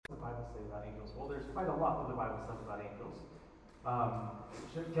quite a lot that the Bible says about angels.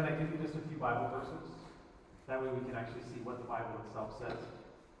 Can I give you just a few Bible verses? That way we can actually see what the Bible itself says.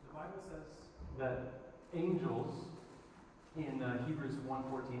 The Bible says that angels, in Hebrews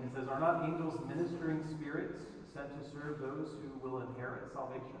 1:14, it says, "Are not angels ministering spirits sent to serve those who will inherit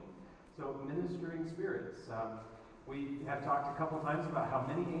salvation?" So, ministering spirits. We have talked a couple times about how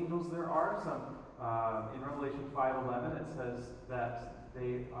many angels there are. In Revelation 5:11, it says that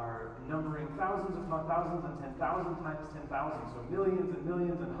they are numbering thousands upon thousands and 10,000 times 10,000. So millions and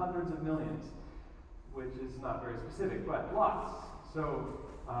millions and hundreds of millions, which is not very specific, but lots. So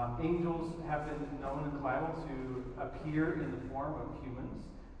angels have been known in the Bible to appear in the form of humans.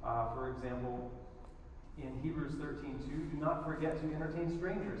 For example, in Hebrews 13:2, "Do not forget to entertain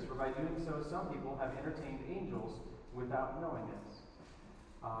strangers, for by doing so some people have entertained angels without knowing it."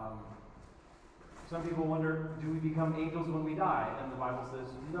 Some people wonder, do we become angels when we die? And the Bible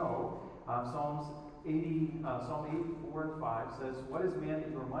says no. Psalm 8:4-5 says, "What is man that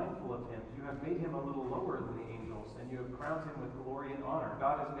you are mindful of him? You have made him a little lower than the angels, and you have crowned him with glory and honor."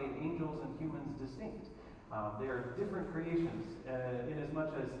 God has made angels and humans distinct. They are different creations,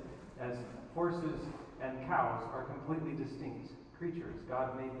 inasmuch as horses and cows are completely distinct creatures.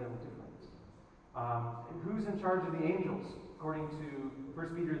 God made them different. Who's in charge of the angels? According to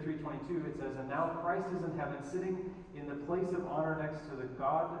 1 Peter 3:22, it says, "And now Christ is in heaven, sitting in the place of honor next to the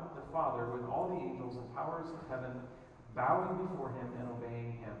God the Father, with all the angels and powers of heaven bowing before him and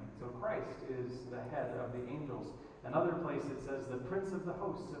obeying him." So Christ is the head of the angels. Another place it says, "the Prince of the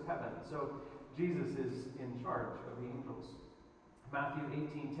hosts of heaven." So Jesus is in charge of the angels. Matthew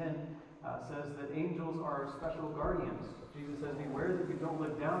 18:10 says that angels are special guardians. Jesus says, "Beware that you don't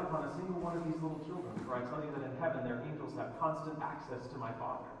look down upon a single one of these little children, for I tell you that in heaven their angels have constant access to my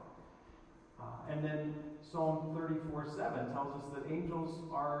Father." And then Psalm 34:7 tells us that angels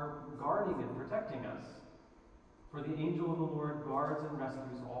are guarding and protecting us. "For the angel of the Lord guards and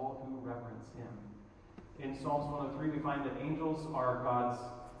rescues all who reverence him." In Psalms 103, we find that angels are God's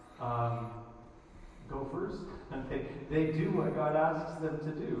gophers, and they do what God asks them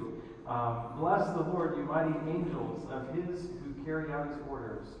to do. "Bless the Lord, you mighty angels of his who carry out his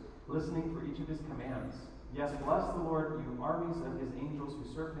orders, listening for each of his commands. Yes, bless the Lord, you armies of his angels who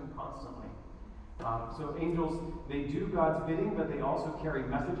serve him constantly." So angels, they do God's bidding, but they also carry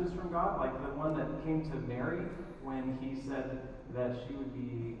messages from God, like the one that came to Mary when he said that she would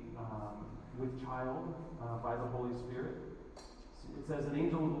be with child by the Holy Spirit. It says, "An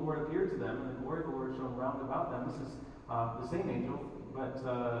angel of the Lord appeared to them, and the glory of the Lord shone round about them." This is the same angel, but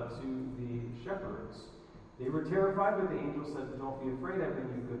to the shepherds. "They were terrified, but the angel said, 'Don't be afraid, I bring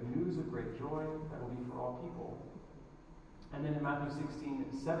you good news of great joy that will be for all people.'" And then in Matthew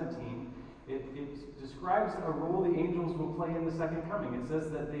 16:17, it describes a role the angels will play in the second coming. It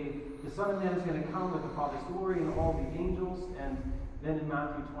says that the Son of Man is going to come with the Father's glory and all the angels. And then in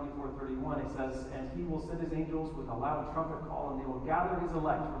Matthew 24:31, it says, "And he will send his angels with a loud trumpet call, and they will gather his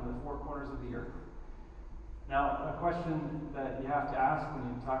elect from the four corners of the earth." Now, a question that you have to ask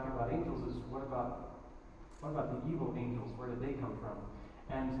when you talk about angels is, what about the evil angels? Where did they come from?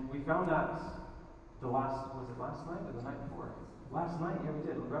 And we found that was it last night or the night before? Last night, yeah, we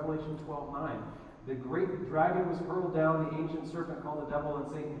did. Revelation 12:9. "The great dragon was hurled down, the ancient serpent called the devil and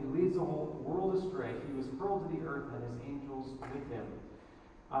Satan, who leads the whole world astray. He was hurled to the earth, and his angels with him."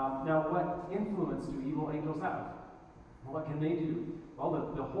 Now, what influence do evil angels have? What can they do? Well,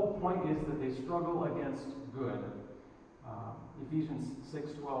 the whole point is that they struggle against good. Ephesians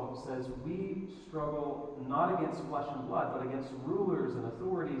 6:12 says, "We struggle not against flesh and blood, but against rulers and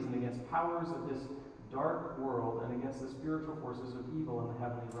authorities and against powers of this dark world and against the spiritual forces of evil in the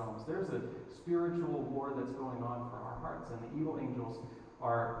heavenly realms." There's a spiritual war that's going on for our hearts, and the evil angels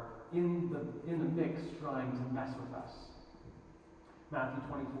are in the mix trying to mess with us. Matthew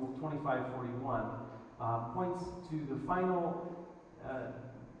 25:41 points to the final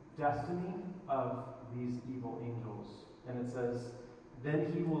destiny of these evil angels. And it says,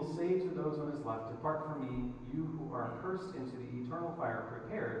 "Then he will say to those on his left, 'Depart from me, you who are cursed, into the eternal fire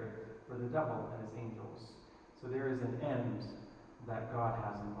prepared for the devil and his angels.'" So there is an end that God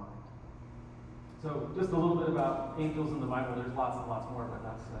has in mind. So just a little bit about angels in the Bible. There's lots and lots more, but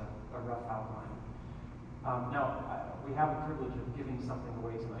that's a rough outline. Now, we have the privilege of giving something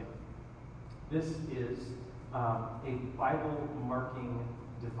away tonight. This is a Bible marking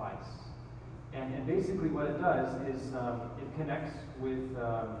device. And basically what it does is it connects with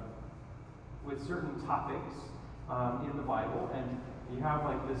certain topics in the Bible, and you have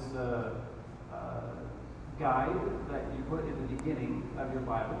like this guide that you put in the beginning of your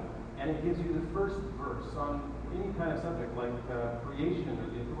Bible, and it gives you the first verse on any kind of subject like creation or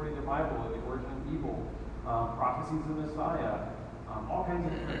the authority of the Bible or the origin of evil, prophecies of the Messiah, all kinds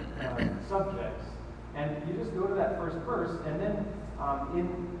of different subjects. And you just go to that first verse, and then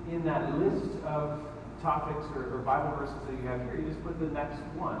in that list of topics or Bible verses that you have here, you just put the next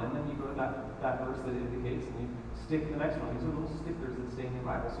one, and then you go to that verse that indicates, and you stick the next one. These are little stickers that stay in your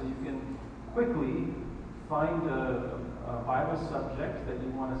Bible, so you can quickly find a Bible subject that you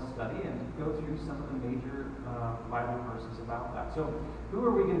want to study and go through some of the major Bible verses about that. So who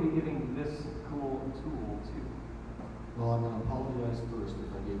are we going to be giving this cool tool to? Well, I'm going to apologize first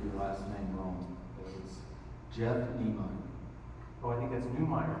if I gave your last name wrong. It's Jeff Niemeyer. Oh, I think that's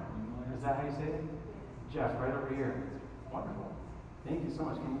Neumeyer. Is that how you say it? Jeff, right over here. Wonderful. Thank you so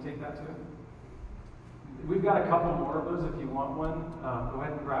much. Can you take that too? We've got a couple more of those if you want one. Go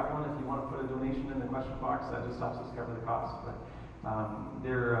ahead and grab one if you want to put a donation in the question box. That just helps us cover the cost. But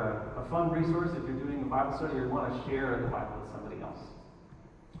they're a fun resource if you're doing a Bible study or you want to share the Bible with somebody else.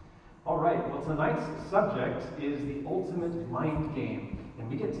 All right, well, tonight's subject is the ultimate mind game. And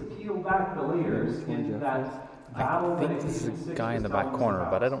we get to peel back the layers in that battle. I think this is a guy in the back corner,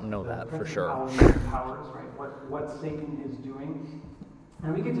 but I don't know that for sure. Powers, right? What Satan is doing.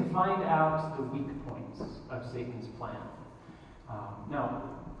 And we get to find out the weak points of Satan's plan. Now,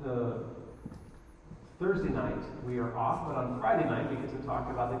 the Thursday night we are off, but on Friday night we get to talk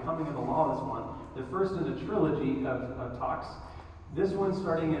about the coming of the lawless one, the first in a trilogy of talks. This one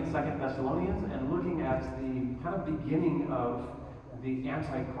starting in 2 Thessalonians and looking at the kind of beginning of the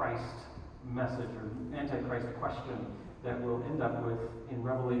Antichrist message or Antichrist question that we'll end up with in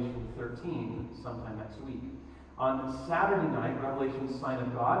Revelation 13 sometime next week. On Saturday night, Revelation's sign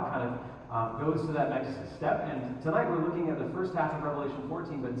of God kind of goes to that next step. And tonight we're looking at the first half of Revelation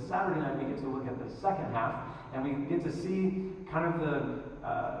 14, but Saturday night we get to look at the second half, and we get to see kind of the,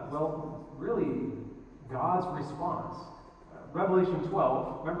 really God's response. Revelation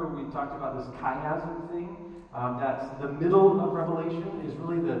 12, remember we talked about this chiasm thing? That's the middle of Revelation is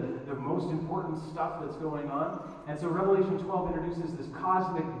really the most important stuff that's going on. And so Revelation 12 introduces this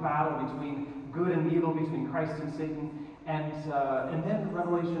cosmic battle between good and evil, between Christ and Satan. And then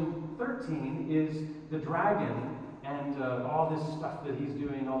Revelation 13 is the dragon and all this stuff that he's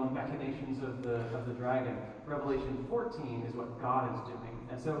doing, all the machinations of the dragon. Revelation 14 is what God is doing.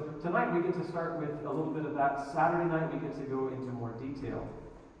 And so tonight we get to start with a little bit of that. Saturday night we get to go into more detail.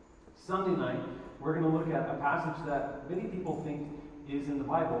 Sunday night we're going to look at a passage that many people think is in the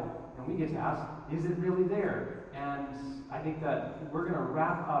Bible, and we get to ask, is it really there? And I think that we're going to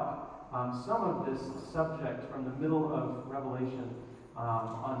wrap up some of this subject from the middle of Revelation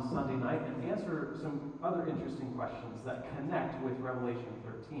on Sunday night and answer some other interesting questions that connect with Revelation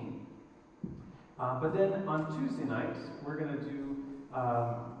 13. But then on Tuesday night, we're going to do,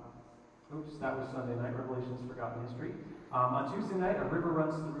 that was Sunday night, Revelation's Forgotten History. On Tuesday night, a river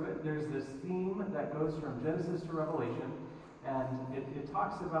runs through it. There's this theme that goes from Genesis to Revelation, and it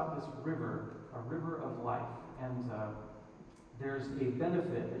talks about this river, a river of life. And there's a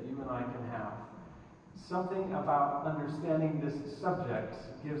benefit that you and I can have. Something about understanding this subject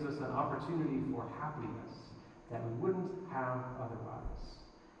gives us an opportunity for happiness that we wouldn't have otherwise.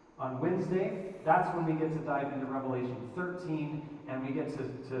 On Wednesday, that's when we get to dive into Revelation 13, and we get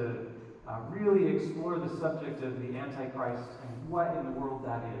to really explore the subject of the Antichrist and what in the world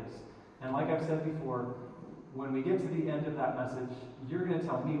that is. And like I've said before, when we get to the end of that message, you're going to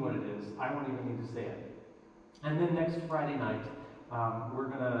tell me what it is. I won't even need to say it. And then next Friday night, we're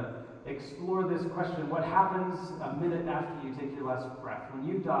going to explore this question: what happens a minute after you take your last breath? When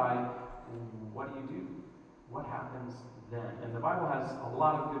you die, what do? What happens then? And the Bible has a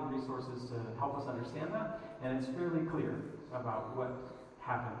lot of good resources to help us understand that, and it's fairly clear about what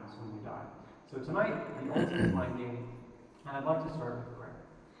happens when we die. So tonight, the ultimate mind game, and I'd like to start with prayer.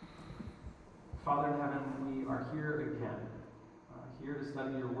 Father in heaven, we are here again, here to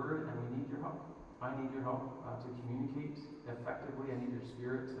study your word, and we need your help. I need your help to communicate effectively. I need your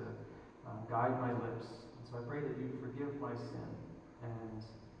Spirit to guide my lips. And so I pray that you forgive my sin and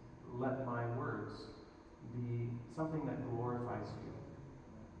let my words be something that glorifies you.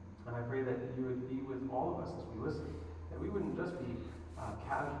 And I pray that you would be with all of us as we listen, that we wouldn't just be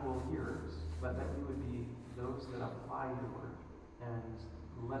casual hearers, but that we would be those that apply your word and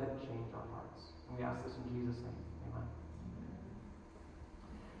let it change our hearts. And we ask this in Jesus' name. Amen.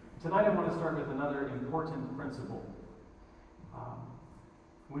 Tonight I want to start with another important principle.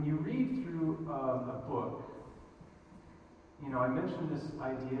 When you read through a book, I mentioned this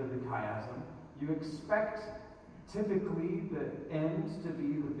idea of the chiasm. You expect typically the end to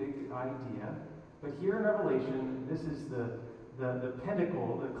be the big idea, but here in Revelation, this is the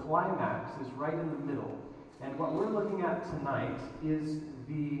pinnacle, the climax is right in the middle. And what we're looking at tonight is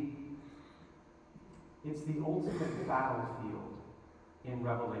it's the ultimate battlefield in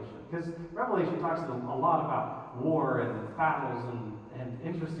Revelation. Because Revelation talks a lot about war and battles and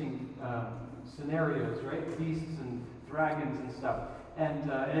interesting scenarios, right? Beasts and dragons and stuff.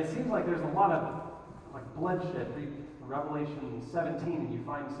 And it seems like there's a lot of like bloodshed. Read Revelation 17 and you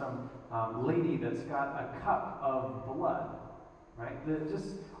find some lady that's got a cup of blood, right?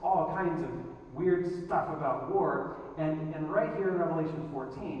 Just all kinds of weird stuff about war. And right here in Revelation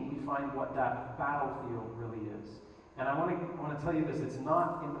 14, we find what that battlefield really is. And I want to tell you this, it's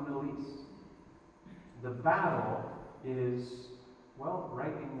not in the Middle East. The battle is, well,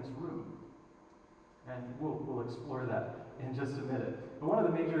 right in this room. And we'll explore that in just a minute. But one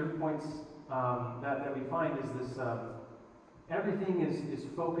of the major points that we find is this, everything is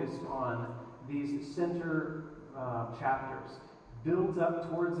focused on these center chapters. Builds up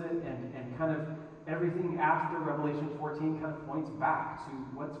towards it and kind of everything after Revelation 14 kind of points back to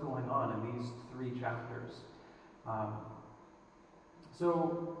what's going on in these 3 chapters.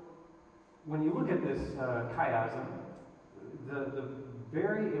 So when you look at this chiasm, the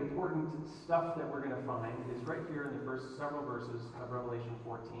very important stuff that we're going to find is right here in the first several verses of Revelation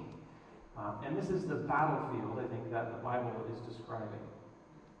 14. And this is the battlefield, I think, that the Bible is describing.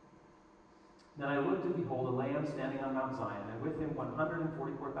 Then I looked and behold a Lamb standing on Mount Zion, and with him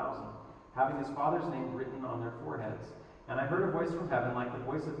 144,000, having his Father's name written on their foreheads. And I heard a voice from heaven like the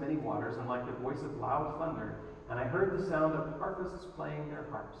voice of many waters, and like the voice of loud thunder. And I heard the sound of harpists playing their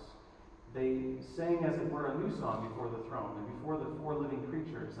harps. They sang as it were a new song before the throne, and before the 4 living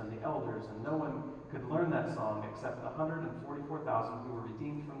creatures and the elders, and no one could learn that song except the 144,000 who were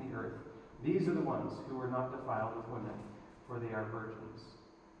redeemed from the earth. These are the ones who were not defiled with women, for they are virgins.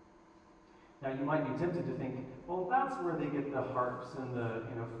 Now you might be tempted to think, well, that's where they get the harps and the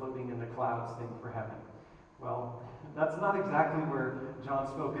floating in the clouds thing for heaven. Well, that's not exactly where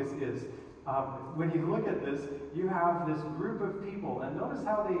John's focus is. When you look at this, you have this group of people, and notice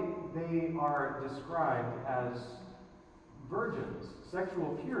how they are described as virgins.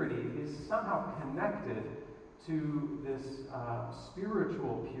 Sexual purity is somehow connected to this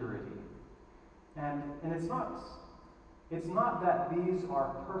spiritual purity. And it's not that these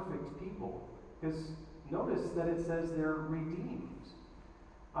are perfect people, because notice that it says they're redeemed.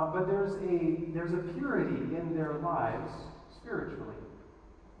 But there's a purity in their lives spiritually.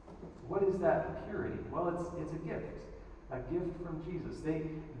 What is that purity? Well, it's a gift from Jesus.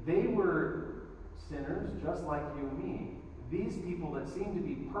 They were sinners just like you and me. These people that seem to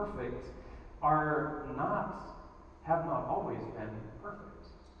be perfect have not always been perfect.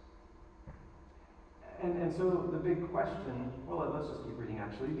 And so the big question, well, let's just keep reading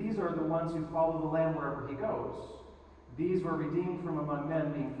actually. These are the ones who follow the Lamb wherever he goes. These were redeemed from among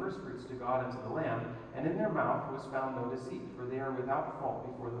men, being firstfruits to God and to the Lamb, and in their mouth was found no deceit, for they are without fault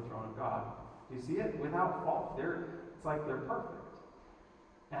before the throne of God. Do you see it? Without fault. It's like they're perfect.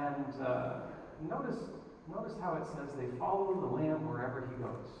 And notice how it says they follow the Lamb wherever he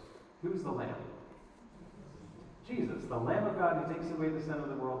goes. Who's the Lamb? Jesus, the Lamb of God who takes away the sin of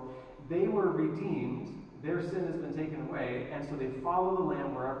the world. They were redeemed, their sin has been taken away, and so they follow the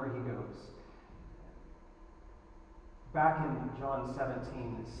Lamb wherever he goes. Back in John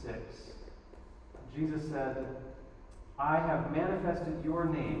 17:6, Jesus said, I have manifested your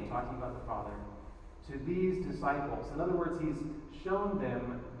name, talking about the Father, to these disciples. In other words, he's shown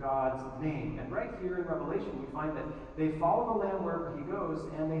them God's name. And right here in Revelation, we find that they follow the Lamb wherever he goes,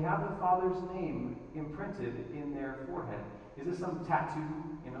 and they have the Father's name imprinted in their forehead. Is this some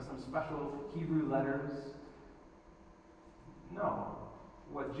tattoo, some special Hebrew letters? No.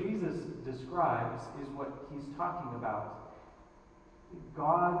 What Jesus describes is what he's talking about.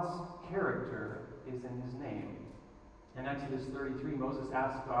 God's character is in his name. In Exodus 33, Moses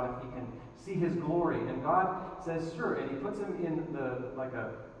asks God if he can see his glory, and God says, sure, and he puts him in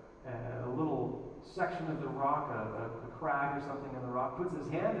a little section of the rock, a crag or something in the rock, puts his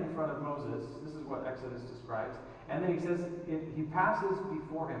hand in front of Moses. This is what Exodus describes. And then he says, he passes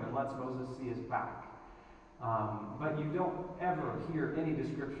before him and lets Moses see his back. But you don't ever hear any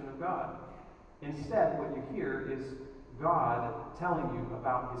description of God. Instead, what you hear is God telling you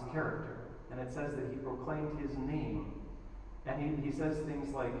about his character. And it says that he proclaimed his name. And he says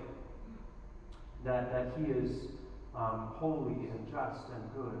things like that he is holy and just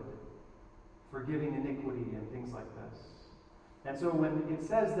and good, forgiving iniquity and things like this. And so when it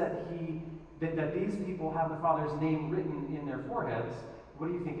says that these people have the Father's name written in their foreheads, what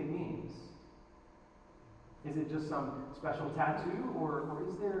do you think it means? Is it just some special tattoo, or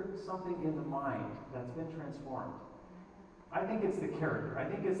is there something in the mind that's been transformed? I think it's the character. I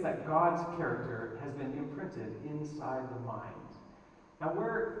think it's that God's character has been imprinted inside the mind. Now,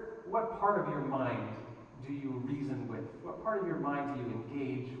 what part of your mind do you reason with? What part of your mind do you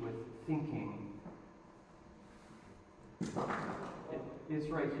engage with thinking? It's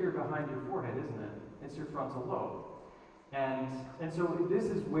right here behind your forehead, isn't it? It's your frontal lobe. And so this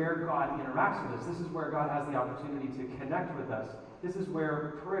is where God interacts with us. This is where God has the opportunity to connect with us. This is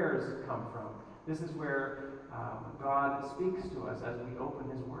where prayers come from. This is where God speaks to us as we open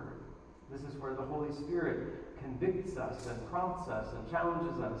His Word. This is where the Holy Spirit convicts us and prompts us and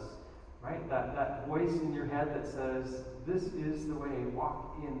challenges us. Right? That voice in your head that says, this is the way,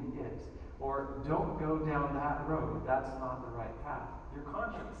 walk in it. Or don't go down that road. That's not the right path. Your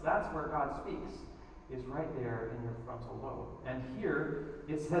conscience, that's where God speaks, is right there in your frontal lobe. And here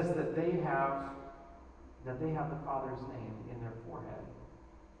it says that they have the Father's name in their forehead.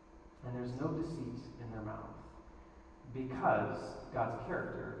 And there's no deceit in their mouth, because God's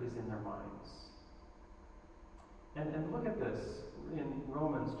character is in their minds. And look at this in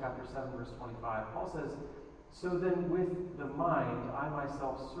Romans chapter 7, verse 25. Paul says, so then with the mind I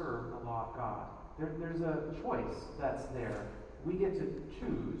myself serve the law of God. There's a choice that's there. We get to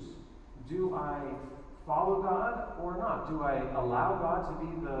choose. Do I follow God or not? Do I allow God to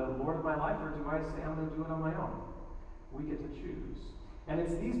be the Lord of my life, or do I say I'm going to do it on my own? We get to choose. And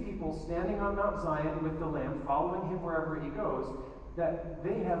it's these people standing on Mount Zion with the Lamb, following Him wherever He goes, that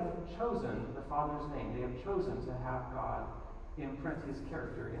they have chosen the Father's name. They have chosen to have God imprint His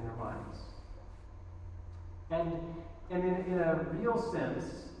character in their minds. And in a real sense,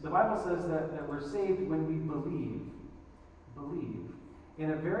 the Bible says that we're saved when we believe. Believe.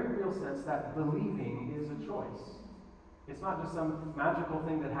 In a very real sense, that believing is a choice. It's not just some magical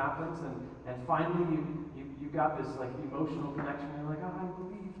thing that happens and finally you got this like emotional connection. You're like, oh, I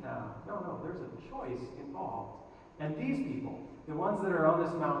believe now. No, there's a choice involved. And these people, the ones that are on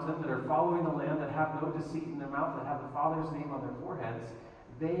this mountain, that are following the Lamb, that have no deceit in their mouth, that have the Father's name on their foreheads,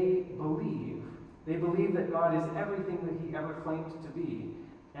 they believe. They believe that God is everything that He ever claimed to be.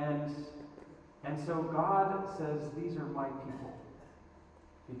 And so God says, these are my people,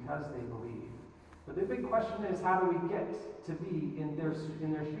 because they believe. But the big question is, how do we get to be in their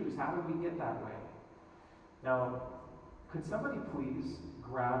shoes? How do we get that way? Now, could somebody please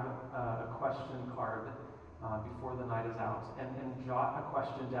grab a question card before the night is out and jot a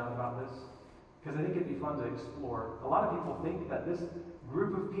question down about this? Because I think it'd be fun to explore. A lot of people think that this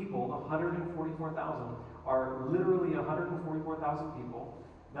group of people, 144,000, are literally 144,000 people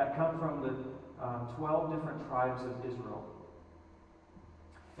that come from the 12 different tribes of Israel.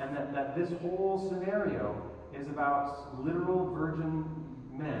 And that this whole scenario is about literal virgin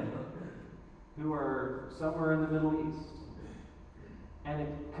men who are somewhere in the Middle East. And it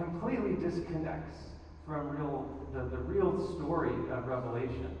completely disconnects from the real story of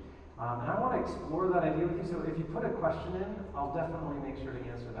Revelation. And I want to explore that idea with you. So if you put a question in, I'll definitely make sure to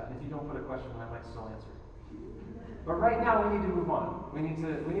answer that. And if you don't put a question in, I might still answer it. But right now we need to move on. We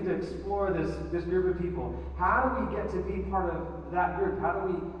need to explore this group of people. How do we get to be part of that group? How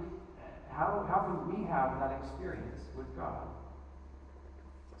can we have that experience with God?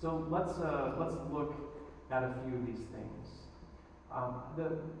 So let's look at a few of these things.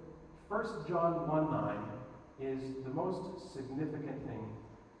 The 1 John 1:9 is the most significant thing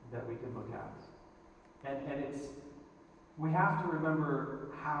that we could look at. And we have to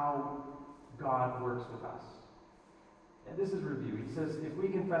remember how God works with us. And this is review. He says, if we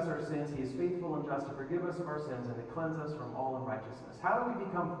confess our sins, He is faithful and just to forgive us of our sins and to cleanse us from all unrighteousness. How do we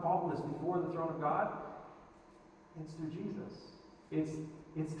become faultless before the throne of God? It's through Jesus.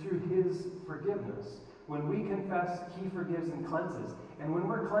 It's through His forgiveness. When we confess, He forgives and cleanses. And when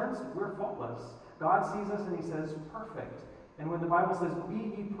we're cleansed, we're faultless. God sees us and He says, perfect. And when the Bible says,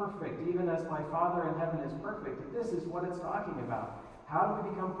 be ye perfect, even as my Father in heaven is perfect, this is what it's talking about. How do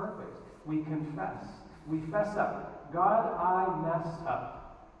we become perfect? We confess. We fess up. God, I messed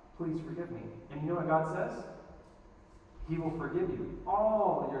up. Please forgive me. And you know what God says? He will forgive you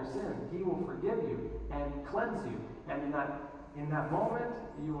all your sin. He will forgive you and cleanse you. And in that moment,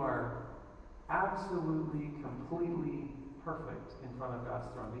 you are absolutely, completely perfect in front of God's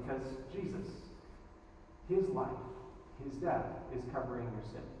throne, because Jesus, His life, His death is covering your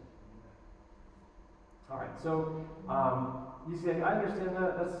sin. All right, so you say, I understand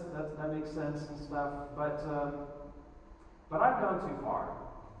that makes sense and stuff, but I've gone too far.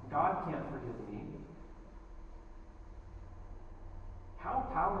 God can't forgive me. How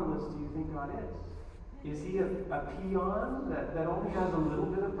powerless do you think God is? Is He a peon that only has a little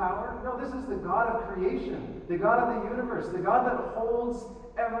bit of power. No, this is the God of creation, the God of the universe, the God that holds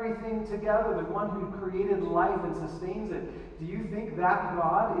everything together, the one who created life and sustains it. Do you think that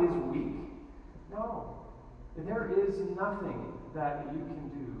God is weak? No. There is nothing that you can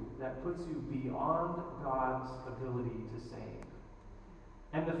do that puts you beyond God's ability to save.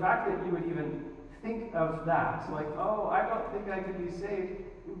 And the fact that you would even think of that, like, oh, I don't think I could be saved,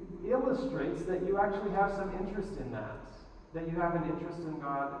 illustrates that you actually have some interest in that you have an interest in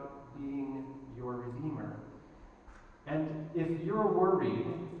God being your Redeemer. And if you're worried,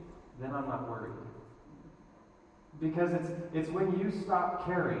 then I'm not worried. Because it's when you stop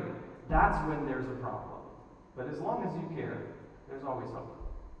caring, that's when there's a problem. But as long as you care, there's always hope.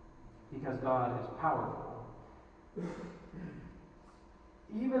 Because God is powerful.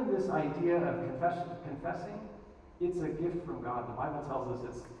 Even this idea of confessing, it's a gift from God. The Bible tells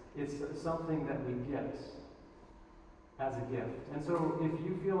us it's something that we get as a gift. And so if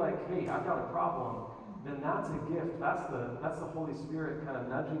you feel like, hey, I've got a problem, then that's a gift. That's the Holy Spirit kind of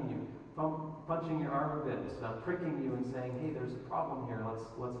nudging you, punching your arm a bit, pricking you and saying, hey, there's a problem here. Let's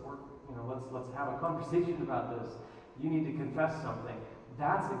work, let's have a conversation about this. You need to confess something.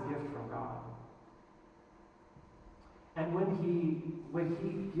 That's a gift from God. And when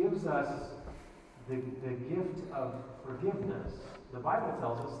he gives us the gift of forgiveness, the Bible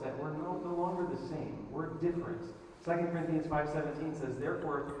tells us that we're no longer the same. We're different. 2 Corinthians 5:17 says,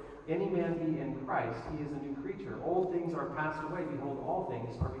 therefore, any man be in Christ, he is a new creature. Old things are passed away. Behold, all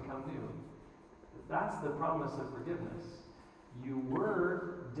things are become new. That's the promise of forgiveness. You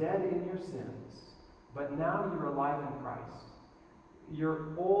were dead in your sins, but now you're alive in Christ.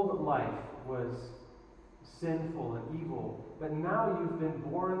 Your old life was sinful and evil, but now you've been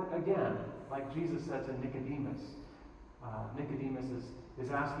born again, like Jesus said to Nicodemus. Nicodemus is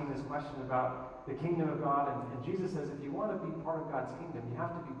asking this question about the kingdom of God, and Jesus says, if you want to be part of God's kingdom, you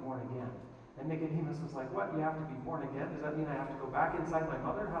have to be born again. And Nicodemus was like, what? You have to be born again? Does that mean I have to go back inside my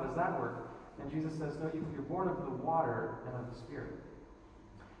mother? How does that work? And Jesus says, no, you're born of the water and of the Spirit.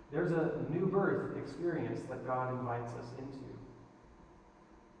 There's a new birth experience that God invites us into.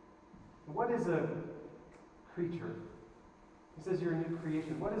 What is a creature? He says you're a new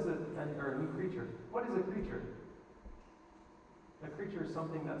creation. What is or a new creature? What is a creature? A creature is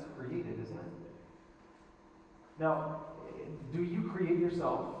something that's created, isn't it? Now, do you create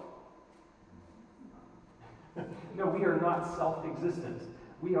yourself? No, we are not self-existent.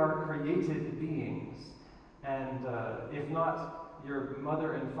 We are created beings. And if not, your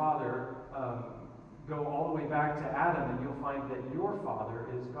mother and father go all the way back to Adam, and you'll find that your father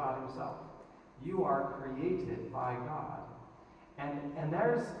is God himself. You are created by God. And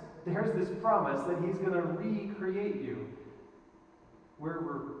there's this promise that he's going to recreate you.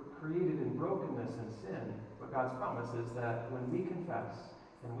 We're created in brokenness and sin, but God's promise is that when we confess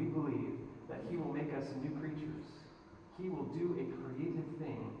and we believe that he will make us new creatures, he will do a creative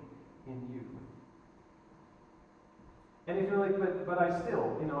thing in you. And if you're like, but I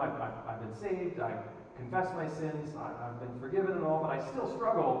still, I've been saved, I've confessed my sins, I've been forgiven and all, but I still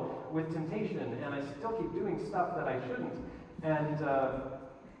struggle with temptation, and I still keep doing stuff that I shouldn't. And,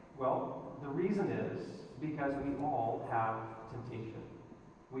 the reason is because we all have temptation.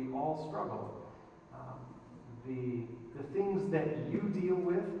 We all struggle. The things that you deal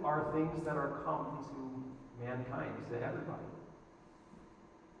with are things that are common to mankind, to everybody.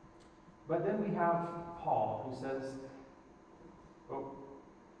 But then we have Paul, who says, oh,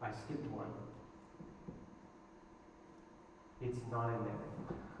 I skipped one. It's not in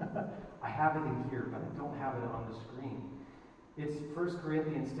there. I have it in here, but I don't have it on the screen. It's 1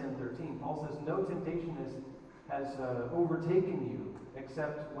 Corinthians 10:13. Paul says, no temptation has overtaken you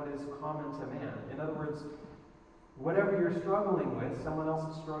except what is common to man. In other words, whatever you're struggling with, someone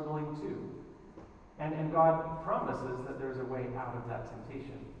else is struggling too. And God promises that there's a way out of that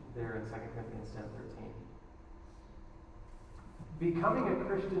temptation there in 2 Corinthians 10:13. Becoming a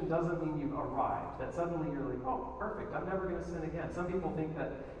Christian doesn't mean you've arrived, that suddenly you're like, oh, perfect, I'm never going to sin again. Some people think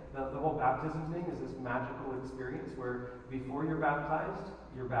that the whole baptism thing is this magical experience where before you're baptized,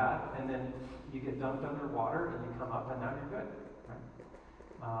 you're bad, and then you get dumped under water and you come up and now you're good. Right?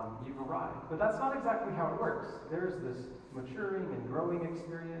 You've arrived. But that's not exactly how it works. There's this maturing and growing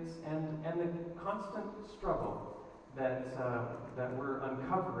experience and the constant struggle that we're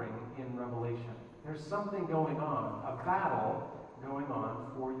uncovering in Revelation. There's something going on, a battle going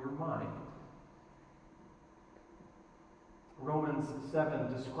on for your mind. Romans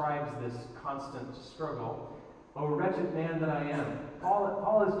 7 describes this constant struggle. O wretched man that I am.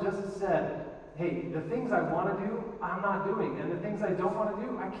 Paul has just said, hey, the things I want to do, I'm not doing. And the things I don't want to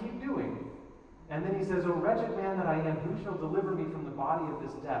do, I keep doing. And then he says, O wretched man that I am, who shall deliver me from the body of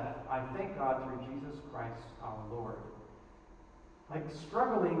this death? I thank God through Jesus Christ our Lord. Like,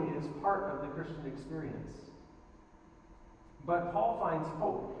 struggling is part of the Christian experience. But Paul finds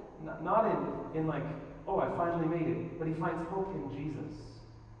hope, not in like, oh, I finally made it, but he finds hope in Jesus.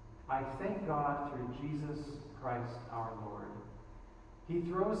 I thank God through Jesus Christ our Lord. He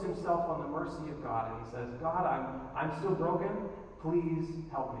throws himself on the mercy of God and he says, God, I'm still broken. Please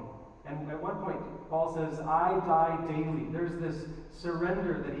help me. And at one point, Paul says, I die daily. There's this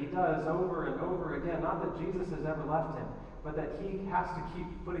surrender that he does over and over again. Not that Jesus has ever left him, but that he has to keep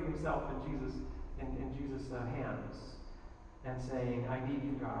putting himself in Jesus' hands and saying, I need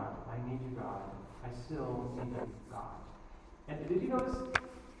you, God. I need you, God. I still need you, God. And did you notice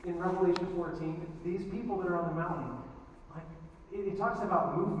in Revelation 14, these people that are on the mountain, like it talks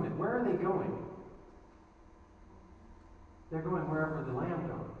about movement. Where are they going? They're going wherever the Lamb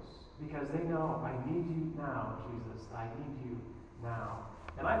goes. Because they know, I need you now, Jesus. I need you now.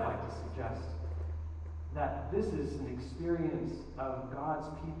 And I'd like to suggest that this is an experience of God's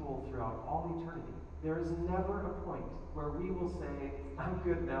people throughout all eternity. There is never a point where we will say, I'm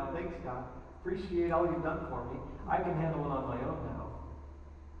good now, thanks God. Appreciate all you've done for me. I can handle it on my own now.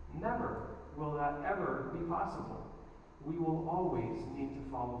 Never will that ever be possible. We will always need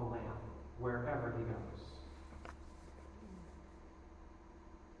to follow the Lamb wherever he goes.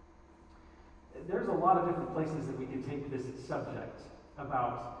 There's a lot of different places that we can take this subject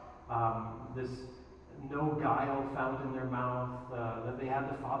about this no guile found in their mouth, that they had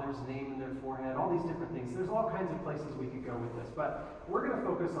the Father's name in their forehead, all these different things. There's all kinds of places we could go with this, but we're going to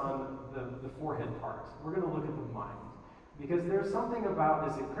focus on the forehead part. We're going to look at the mind. Because there's something about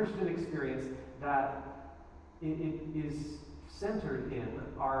this Christian experience that it is centered in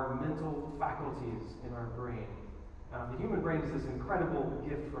our mental faculties in our brain. The human brain is this incredible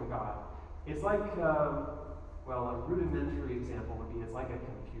gift from God. It's like, a rudimentary example would be, it's like a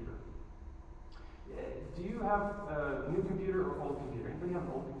computer. Do you have a new computer or old computer? Anybody have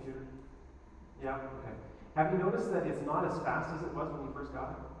an old computer? Yeah? Okay. Have you noticed that it's not as fast as it was when you first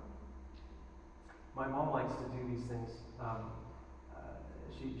got it? My mom likes to do these things.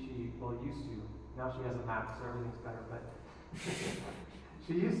 She used to. Now she has a Mac, so everything's better. But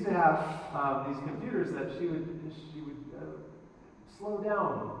she used to have these computers that she would slow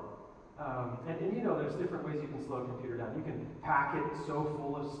down. And you know, there's different ways you can slow a computer down. You can pack it so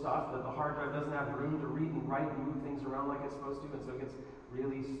full of stuff that the hard drive doesn't have room to read and write and move things around like it's supposed to, and so it gets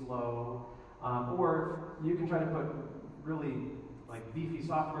really slow. Or you can try to put really beefy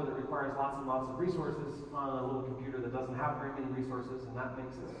software that requires lots and lots of resources on a little computer that doesn't have very many resources, and that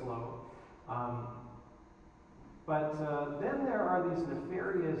makes it slow. But then there are these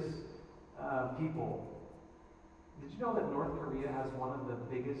nefarious people. Did you know that North Korea has one of the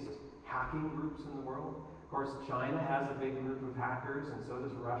biggest hacking groups in the world? Of course, China has a big group of hackers, and so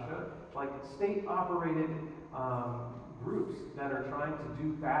does Russia. Like state-operated groups that are trying to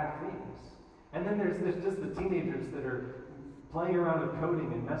do bad things. And then there's just the teenagers that are playing around with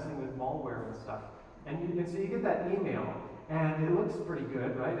coding and messing with malware and stuff. And so you get that email, and it looks pretty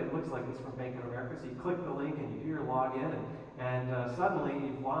good, right? It looks like it's from Bank of America. So you click the link and you do your login, and suddenly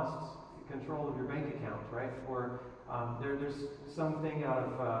you've lost control of your bank account, right? Or there's something out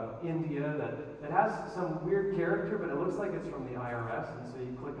of India that has some weird character, but it looks like it's from the IRS, and so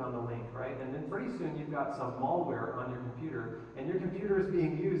you click on the link, right? And then pretty soon you've got some malware on your computer, and your computer is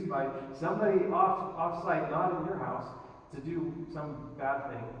being used by somebody off-site, not in your house, to do some bad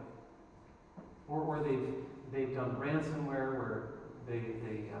thing. Or they've done ransomware where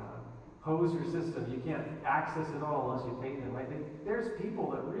they hose your system. You can't access it all unless you pay them, right? There's people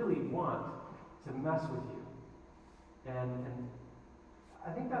that really want to mess with you. And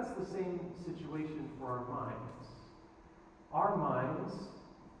I think that's the same situation for our minds. Our minds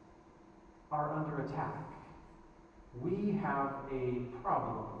are under attack. We have a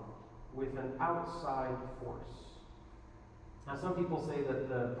problem with an outside force. Now, some people say that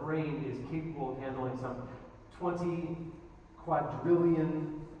the brain is capable of handling some 20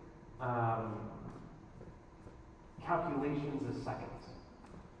 quadrillion calculations a second.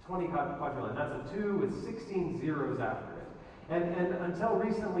 20 quadrillion. That's a 2 with 16 zeros after it. And until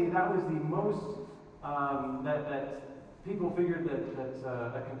recently, that was the most that people figured that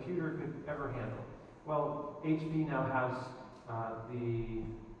a computer could ever handle. Well, HP now has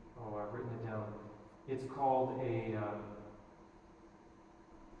I've written it down. It's called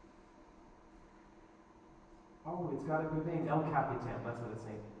it's got a good name, El Capitan, that's what it's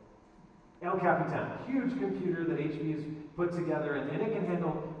named. El Capitan, huge computer that HP has put together, and it can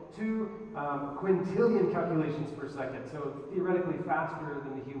handle 2 quintillion calculations per second, so theoretically faster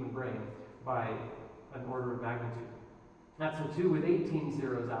than the human brain. by an order of magnitude. That's a 2 with 18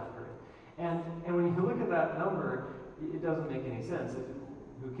 zeros after it. And when you look at that number, it doesn't make any sense.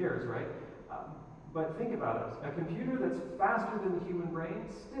 Who cares, right? But think about it. A computer that's faster than the human brain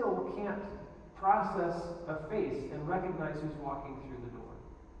still can't process a face and recognize who's walking through the door.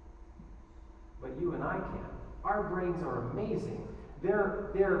 But you and I can. Our brains are amazing.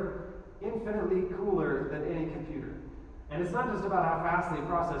 They're infinitely cooler than any computer. And it's not just about how fast they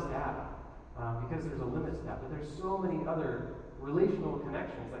process data, because there's a limit to that, but there's so many other relational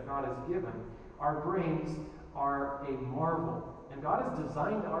connections that God has given. Our brains are a marvel. And God has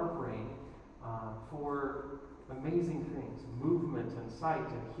designed our brain for amazing things, movement and sight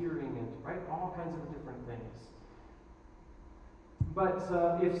and hearing and all kinds of different things.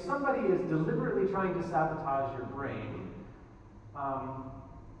 But if somebody is deliberately trying to sabotage your brain,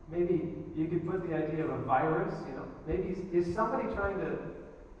 maybe you could put the idea of a virus, maybe is somebody trying to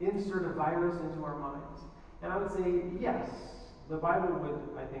insert a virus into our minds? And I would say yes. The Bible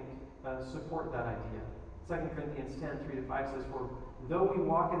would, I think, support that idea. 2 Corinthians 10, 3-5 says, "For though we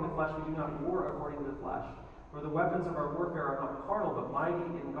walk in the flesh, we do not war according to the flesh. For the weapons of our warfare are not carnal, but mighty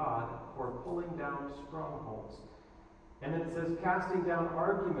in God for pulling down strongholds." And then it says, "Casting down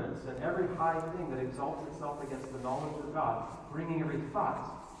arguments and every high thing that exalts itself against the knowledge of God, bringing every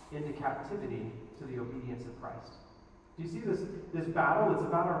thought into captivity to the obedience of Christ." Do you see this battle? It's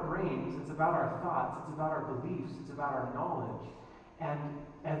about our brains, it's about our thoughts, it's about our beliefs, it's about our knowledge. And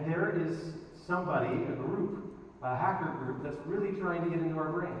there is somebody, a group, a hacker group, that's really trying to get into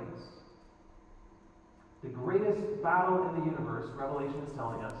our brains. The greatest battle in the universe, Revelation is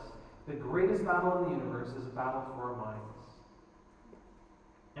telling us, the greatest battle in the universe is a battle for our minds.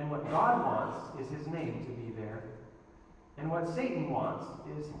 And what God wants is his name to be there. And what Satan wants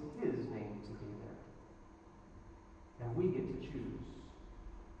is his name to be there. And we get to choose.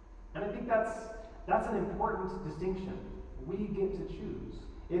 And I think that's an important distinction. We get to choose.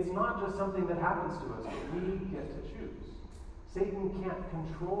 It's not just something that happens to us, but we get to choose. Satan can't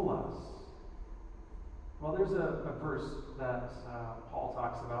control us. Well, there's a verse that Paul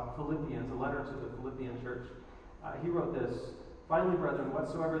talks about, Philippians, a letter to the Philippian church. He wrote this, "Finally, brethren,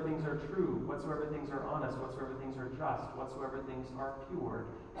 whatsoever things are true, whatsoever things are honest, whatsoever things are just, whatsoever things are pure,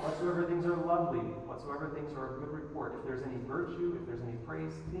 whatsoever things are lovely, whatsoever things are of good report, if there's any virtue, if there's any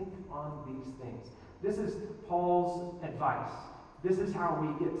praise, think on these things." This is Paul's advice. This is how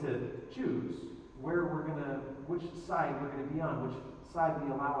we get to choose which side we're going to be on, which side we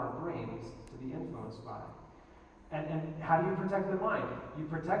allow our brains to be influenced by. And how do you protect the mind? You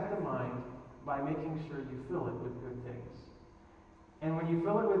protect the mind by making sure you fill it with good things. And when you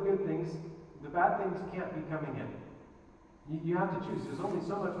fill it with good things, the bad things can't be coming in. You have to choose. There's only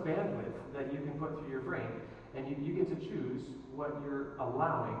so much bandwidth that you can put through your brain. And you get to choose what you're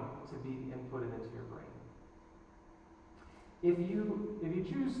allowing to be inputted into your brain. If you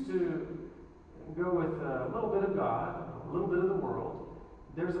choose to go with a little bit of God, a little bit of the world,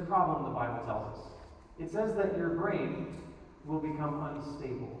 there's a problem, the Bible tells us. It says that your brain will become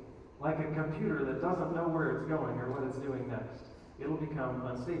unstable. Like a computer that doesn't know where it's going or what it's doing next. It'll become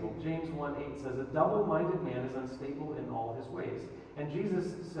unstable. James 1:8 says, "A double-minded man is unstable in all his ways." And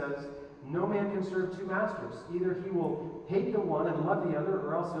Jesus says, "No man can serve two masters. Either he will hate the one and love the other,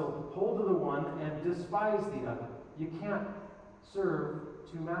 or else he'll hold to the one and despise the other." You can't serve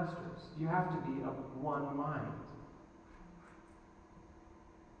two masters. You have to be of one mind.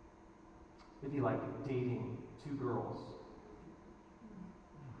 It'd be like dating two girls.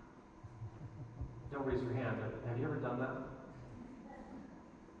 Don't raise your hand, but have you ever done that?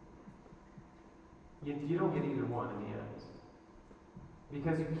 You don't get either one in the end.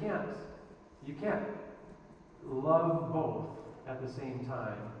 Because you can't love both at the same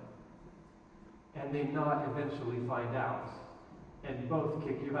time and they not eventually find out and both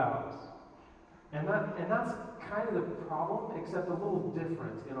kick you out. And that's kind of the problem, except a little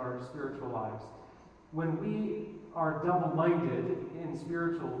different in our spiritual lives. When we are double-minded in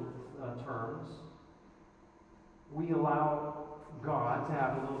spiritual terms, we allow God to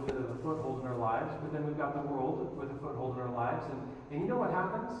have a little bit of a foothold in our lives, but then we've got the world with a foothold in our lives. And you know what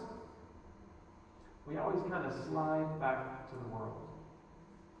happens? We always kind of slide back to the world.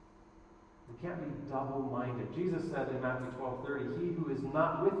 We can't be double-minded. Jesus said in Matthew 12:30, "He who is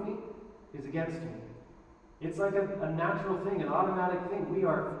not with me is against me." It's like a natural thing, an automatic thing. We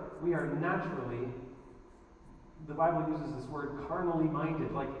are naturally, the Bible uses this word, carnally minded.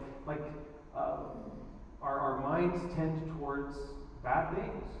 Our minds tend towards bad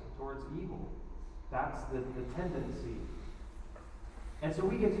things, towards evil. That's the tendency. And so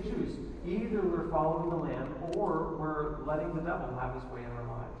we get to choose. Either we're following the Lamb or we're letting the devil have his way in our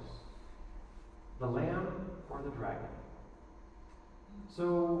lives. the lamb or the dragon?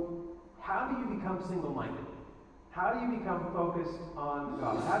 So, how do you become single-minded? How do you become focused on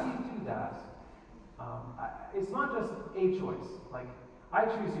God? How do you do that? It's not just a choice. Like, I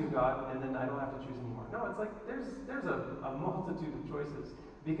choose you, God, and then I don't have to choose anymore. No, it's like there's a multitude of choices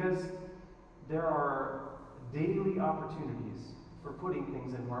because there are daily opportunities for putting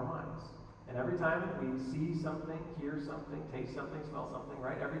things into our minds. And every time we see something, hear something, taste something, smell something,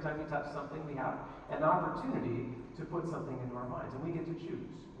 right? Every time we touch something, we have an opportunity to put something into our minds. And we get to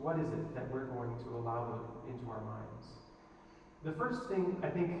choose. What is it that we're going to allow into our minds? The first thing, I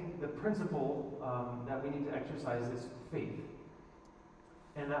think, the principle that we need to exercise is faith.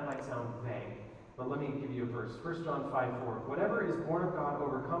 And that might sound vague, but let me give you a verse. 1 John 5:4. Whatever is born of God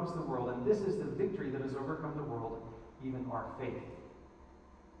overcomes the world, and this is the victory that has overcome the world, even our faith.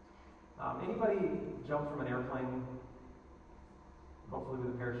 Anybody jump from an airplane, hopefully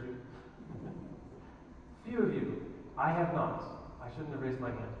with a parachute? Few of you. I have not. I shouldn't have raised my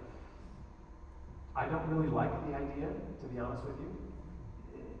hand. I don't really like the idea, to be honest with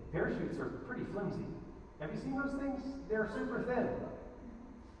you. Parachutes are pretty flimsy. Have you seen those things? They're super thin.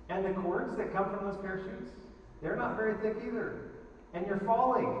 And the cords that come from those parachutes, they're not very thick either. And you're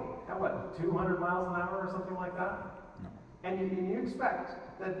falling at what, 200 miles an hour or something like that? No. And you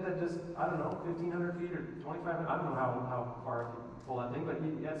expect that just, I don't know, 1,500 feet or 2,500, I don't know how far you pull that thing, but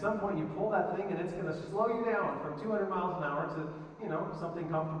at some point you pull that thing and it's going to slow you down from 200 miles an hour to, something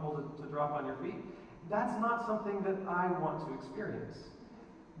comfortable to drop on your feet. That's not something that I want to experience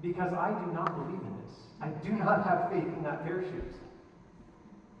because I do not believe in this. I do not have faith in that parachute.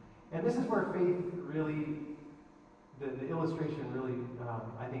 And this is where faith really, the illustration really,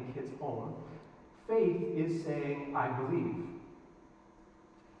 I think, hits home. Faith is saying, I believe.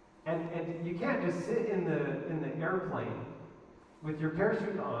 And you can't just sit in the airplane with your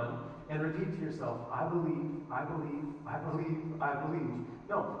parachute on and repeat to yourself, I believe, I believe, I believe, I believe.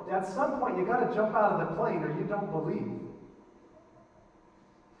 No, at some point you got to jump out of the plane or you don't believe.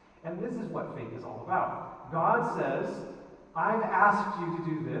 And this is what faith is all about. God says, I've asked you to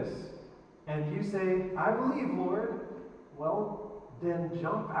do this, and you say, I believe, Lord. Well, then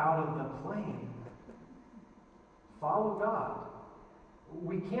jump out of the plane. Follow God.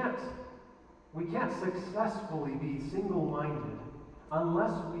 We can't successfully be single-minded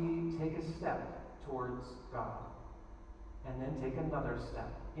unless we take a step towards God. And then take another step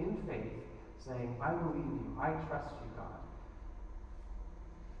in faith, saying, I believe you, I trust you, God.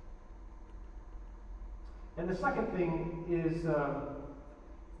 And the second thing is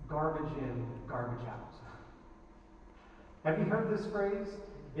garbage in, garbage out. Have you heard this phrase?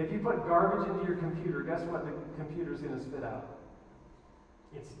 If you put garbage into your computer, guess what the computer's going to spit out?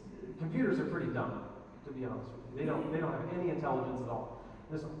 Computers are pretty dumb, to be honest with you. They don't have any intelligence at all.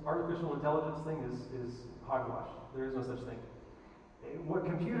 This artificial intelligence thing is hogwash. There is no such thing. What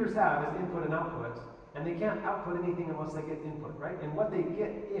computers have is input and output, and they can't output anything unless they get input, right? And what they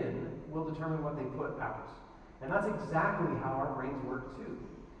get in will determine what they put out. And that's exactly how our brains work too.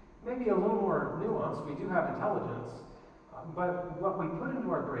 Maybe a little more nuanced. We do have intelligence, but what we put into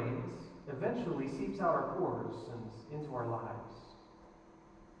our brains eventually seeps out our pores and into our lives.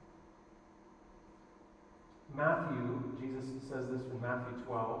 Matthew, Jesus says this in Matthew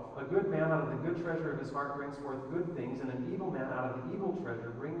 12, a good man out of the good treasure of his heart brings forth good things, and an evil man out of the evil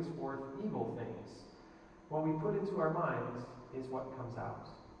treasure brings forth evil things. What we put into our minds is what comes out.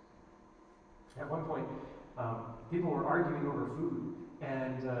 At one point, people were arguing over food,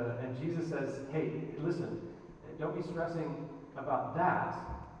 and Jesus says, hey, listen, don't be stressing about that.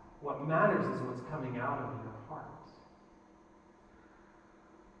 What matters is what's coming out of your heart.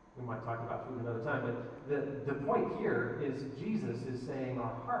 We might talk about food another time, but the point here is Jesus is saying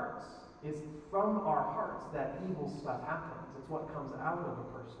our hearts. It's from our hearts that evil stuff happens. It's what comes out of a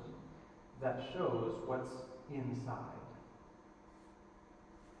person that shows what's inside.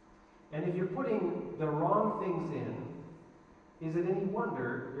 And if you're putting the wrong things in, is it any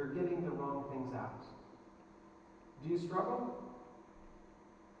wonder you're getting the wrong things out? Do you struggle?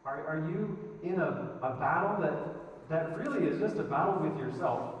 Are you in a battle that really is just a battle with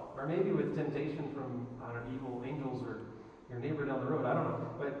yourself, or maybe with temptation from, evil angels or your neighbor down the road? I don't know.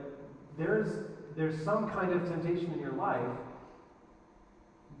 But there's some kind of temptation in your life.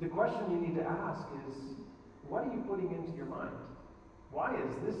 The question you need to ask is, what are you putting into your mind? Why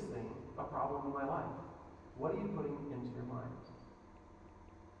is this thing a problem in my life? What are you putting into your mind?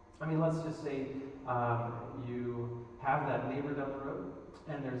 I mean, let's just say you have that neighbor down the road,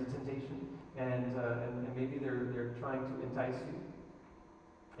 and there's a temptation, and maybe they're trying to entice you,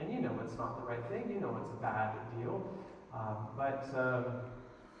 and you know it's not the right thing, you know it's a bad deal, but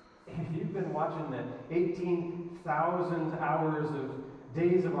if you've been watching the 18,000 hours of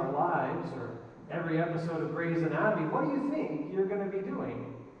Days of Our Lives or every episode of Grey's Anatomy, what do you think you're going to be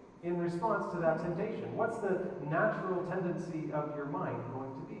doing in response to that temptation? What's the natural tendency of your mind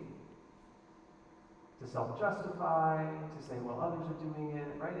going to be? To self-justify, to say, well, others are doing it,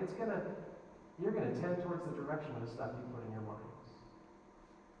 right? You're going to tend towards the direction of the stuff you put in your minds.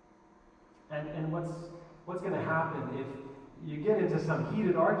 And what's going to happen if you get into some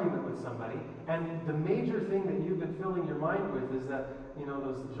heated argument with somebody, and the major thing that you've been filling your mind with is that,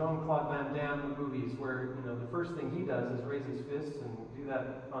 those Jean-Claude Van Damme movies where, the first thing he does is raise his fists and do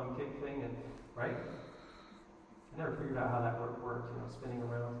that fun kick thing, and right? I never figured out how that worked, spinning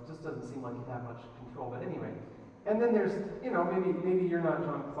around. It just doesn't seem like you have much control, but anyway. And then there's, maybe you're not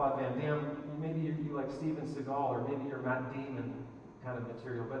Jean-Claude Van Damme, maybe you like Steven Seagal, or maybe you're Matt Damon kind of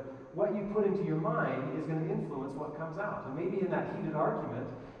material, but what you put into your mind is going to influence what comes out. And maybe in that heated argument,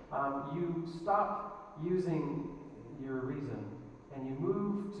 you stop using your reason and you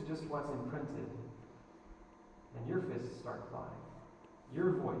move to just what's imprinted. And your fists start flying.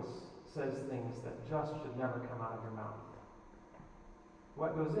 Your voice says things that just should never come out of your mouth.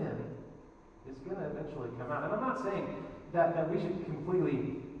 What goes in is going to eventually come out. And I'm not saying that we should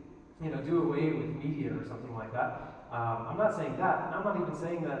completely, do away with media or something like that. I'm not saying that. I'm not even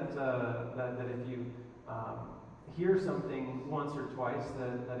saying that if you hear something once or twice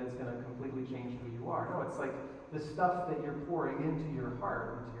that it's going to completely change who you are. No, it's like the stuff that you're pouring into your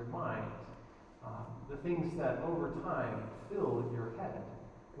heart, into your mind, the things that over time fill your head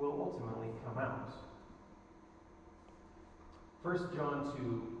will ultimately come out. 1 John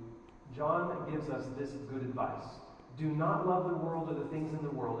 2, John gives us this good advice. Do not love the world or the things in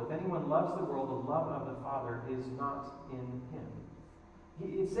the world. If anyone loves the world, the love of the Father is not in him.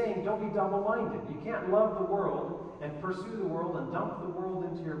 It's saying don't be double-minded. You can't love the world and pursue the world and dump the world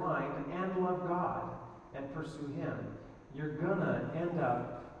into your mind and love God and pursue Him. You're gonna end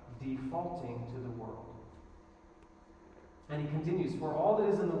up defaulting to the world. And he continues, for all that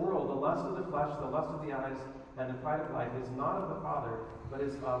is in the world, the lust of the flesh, the lust of the eyes, and the pride of life is not of the Father, but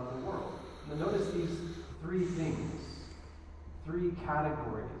is of the world. Now notice these three things, three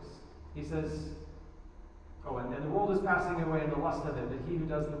categories. He says, and the world is passing away and the lust of it, but he who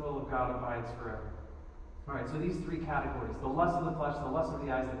does the will of God abides forever. All right, so these three categories, the lust of the flesh, the lust of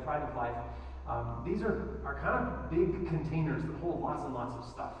the eyes, the pride of life, these are kind of big containers that hold lots and lots of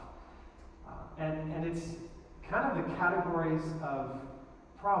stuff. And it's kind of the categories of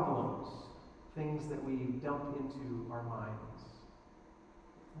problems, things that we dump into our minds.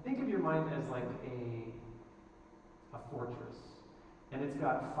 Think of your mind as like a fortress. And it's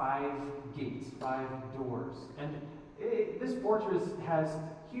got 5 gates, 5 doors. And this fortress has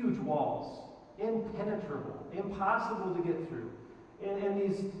huge walls, impenetrable, impossible to get through. And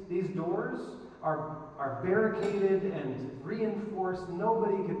these doors are barricaded and reinforced.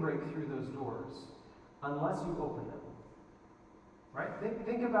 Nobody could break through those doors unless you open them. Right?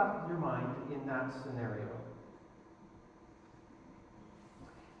 Think about your mind in that scenario.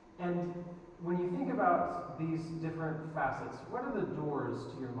 And when you think about these different facets, what are the doors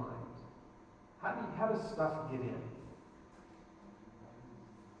to your mind? How does stuff get in?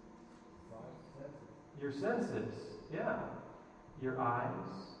 Your senses, yeah. Your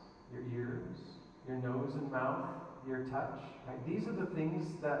eyes, your ears, your nose and mouth, your touch. Right? These are the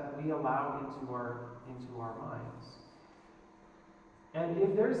things that we allow into our minds. And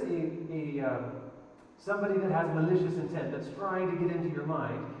if there's somebody that has malicious intent that's trying to get into your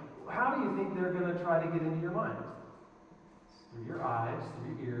mind, how do you think they're going to try to get into your mind? It's through your eyes,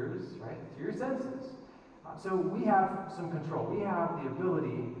 through your ears, right? Through your senses. So we have some control. We have the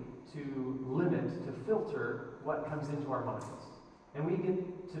ability to limit, to filter what comes into our minds. And we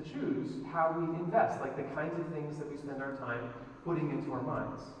get to choose how we invest, like the kinds of things that we spend our time putting into our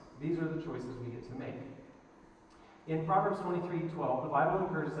minds. These are the choices we get to make. In Proverbs 23:12, the Bible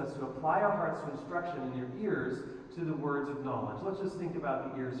encourages us to apply our hearts to instruction and your ears to the words of knowledge. Let's just think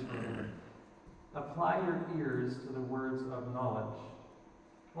about the ears for a minute. Apply your ears to the words of knowledge.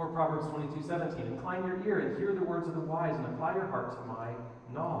 Or Proverbs 22:17, incline your ear and hear the words of the wise and apply your heart to my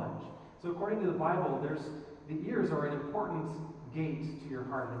knowledge. So according to the Bible, the ears are an important gate to your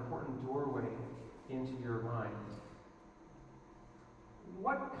heart, an important doorway into your mind.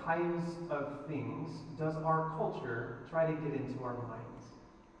 What kinds of things does our culture try to get into our minds?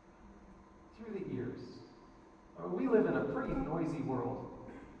 Through the ears. We live in a pretty noisy world.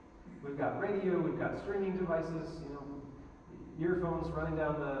 We've got radio, we've got streaming devices, earphones running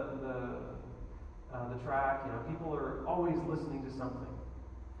down the track. People are always listening to something.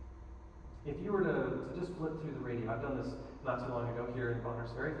 If you were to just flip through the radio, I've done this not too long ago here in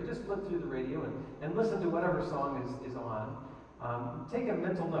Bonners Ferry. If you just flip through the radio and listen to whatever song is on, take a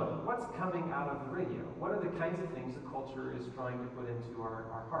mental note. What's coming out of the radio? What are the kinds of things the culture is trying to put into our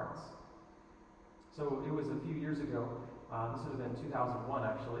hearts? So it was a few years ago. This would have been 2001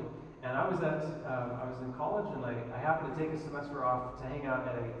 actually, and I was in college, and I happened to take a semester off to hang out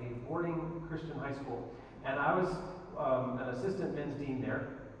at a boarding Christian high school, and I was an assistant men's dean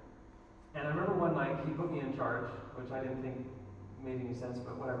there. And I remember one night he put me in charge, which I didn't think made any sense,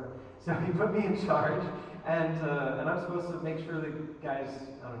 but whatever. So he put me in charge, and I'm supposed to make sure the guys,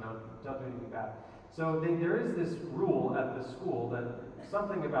 I don't know, don't do anything bad. So there is this rule at the school that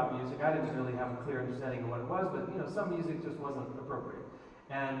something about music, I didn't really have a clear understanding of what it was, but some music just wasn't appropriate.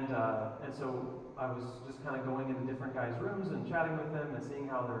 And so I was just kind of going into different guys' rooms and chatting with them and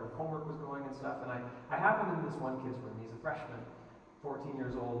seeing how their homework was going and stuff. And I happened in this one kid's room. He's a freshman, 14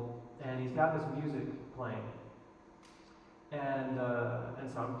 years old, and he's got this music playing. And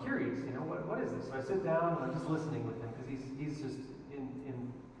so I'm curious, what is this? So I sit down and I'm just listening with him because he's just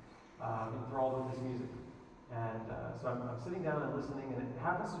enthralled with his music. And so I'm sitting down and listening, and it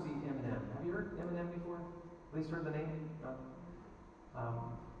happens to be Eminem. Have you heard Eminem before? At least heard the name? No?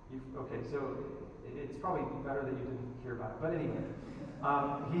 Okay, so it's probably better that you didn't hear about it. But anyway,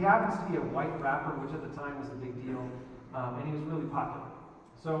 he happens to be a white rapper, which at the time was a big deal. And he was really popular.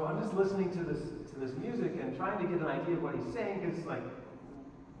 So I'm just listening to this music and trying to get an idea of what he's saying, because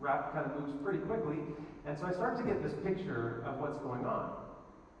rap kind of moves pretty quickly. And so I start to get this picture of what's going on.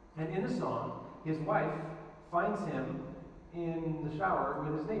 And in the song, his wife finds him in the shower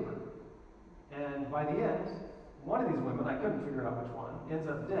with his neighbor. And by the end, one of these women, I couldn't figure out which one, ends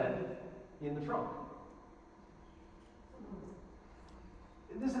up dead in the trunk.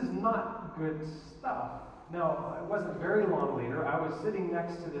 This is not good stuff. Now, it wasn't very long later, I was sitting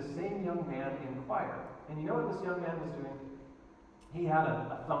next to this same young man in choir. And you know what this young man was doing? He had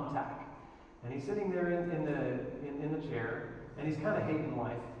a thumbtack. And he's sitting there in the chair, and he's kind of hating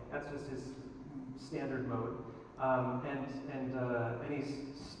life. That's just his standard mode. And he's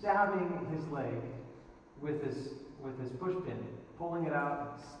stabbing his leg with his push pin, pulling it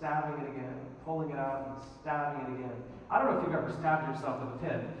out, stabbing it again, pulling it out, and stabbing it again. I don't know if you've ever stabbed yourself with a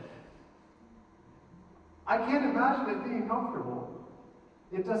pin. I can't imagine it being comfortable.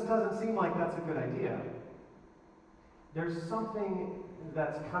 It just doesn't seem like that's a good idea. There's something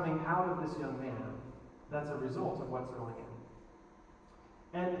that's coming out of this young man that's a result of what's going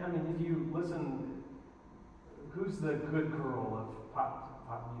in. And I mean, if you listen, who's the good girl of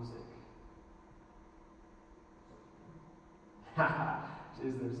pop music?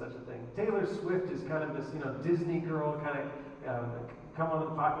 Is there such a thing? Taylor Swift is kind of this, Disney girl, kind of come onto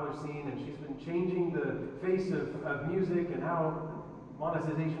the popular scene, and she's been changing the face of music and how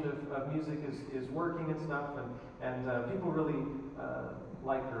monetization of music is working and stuff, and people really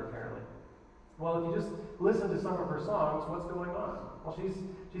like her apparently. Well, if you just listen to some of her songs, what's going on? Well,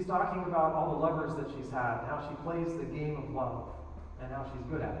 she's talking about all the lovers that she's had, and how she plays the game of love, and how she's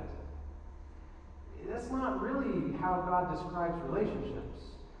good at it. That's not really how God describes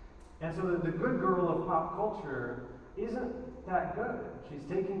relationships. And so the good girl of pop culture isn't that good. She's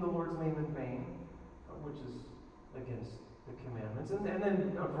taking the Lord's name in vain, which is against the commandments, and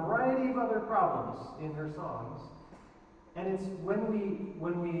then a variety of other problems in her songs. And it's when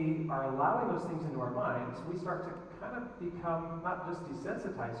we are allowing those things into our minds, we start to kind of become not just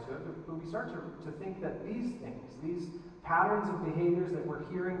desensitized to it, but we start to think that these things, these patterns of behaviors that we're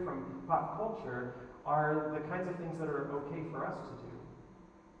hearing from pop culture, are the kinds of things that are okay for us to do.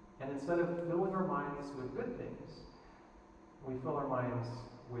 And instead of filling our minds with good things, we fill our minds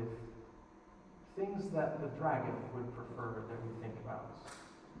with things that the dragon would prefer that we think about.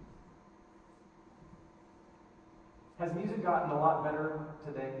 Has music gotten a lot better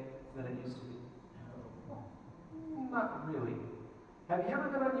today than it used to be? Not really. Have you ever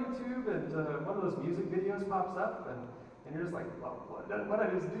been on YouTube and one of those music videos pops up and you're just like, well, what did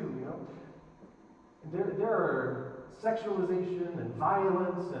I just do, There are sexualization and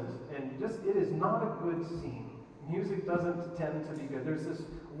violence and just, it is not a good scene. Music doesn't tend to be good. There's this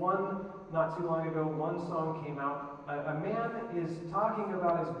one, not too long ago, one song came out. A man is talking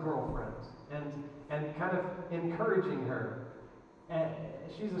about his girlfriend and kind of encouraging her. And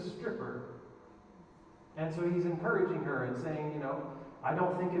she's a stripper. And so he's encouraging her and saying, I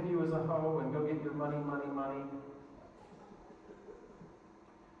don't think of you as a hoe, and go get your money, money, money.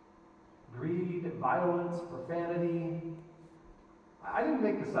 Greed, violence, profanity. I didn't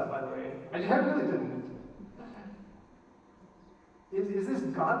make this up, by the way. I really didn't. Is this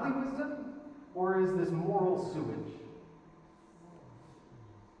godly wisdom, or is this moral sewage?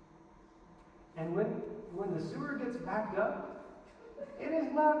 And when the sewer gets backed up, it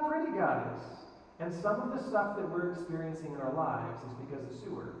is not pretty, guys. And some of the stuff that we're experiencing in our lives is because the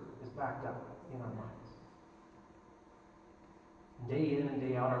sewer is backed up in our minds. Day in and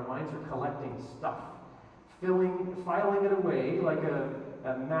day out, our minds are collecting stuff, filing it away like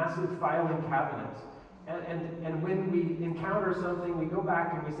a massive filing cabinet. And when we encounter something, we go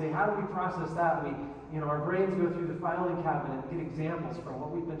back and we say, how do we process that? Our brains go through the filing cabinet and get examples from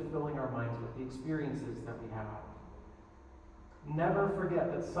what we've been filling our minds with, the experiences that we have. Never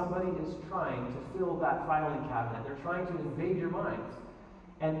forget that somebody is trying to fill that filing cabinet. They're trying to invade your minds.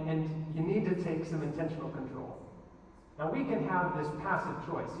 And you need to take some intentional control. Now, we can have this passive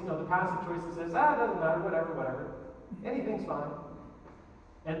choice. The passive choice that says, it doesn't matter, whatever. Anything's fine.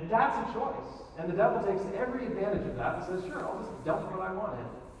 And that's a choice. And the devil takes every advantage of that and says, sure, I'll just dump what I want in.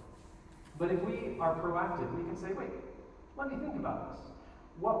 But if we are proactive, we can say, wait, let me think about this.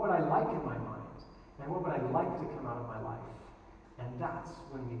 What would I like in my mind? And what would I like to come out of my life? And that's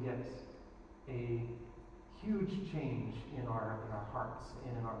when we get a huge change in our hearts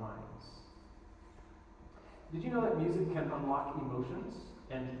and in our minds. Did you know that music can unlock emotions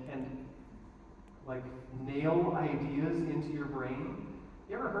and like nail ideas into your brain?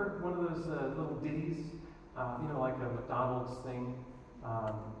 You ever heard one of those little ditties? Like a McDonald's thing.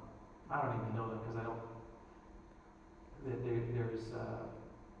 I don't even know them because I don't. There's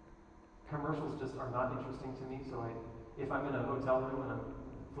commercials just are not interesting to me. So if I'm in a hotel room and I'm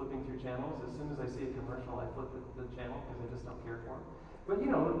flipping through channels, as soon as I see a commercial, I flip the channel because I just don't care for it. But you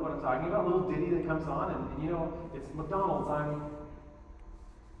know what I'm talking about, a little ditty that comes on, and it's McDonald's, I'm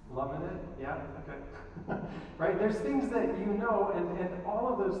loving it, yeah, okay. Right, there's things that and all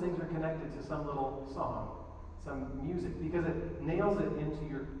of those things are connected to some little song, some music, because it nails it into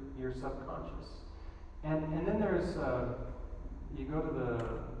your subconscious. And then there's, you go to the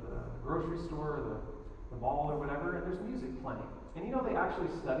grocery store, or the mall or whatever, and there's music playing. And they actually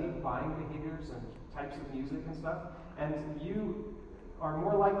study buying behaviors and types of music and stuff, and you are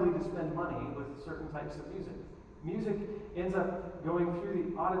more likely to spend money with certain types of music. Music ends up going through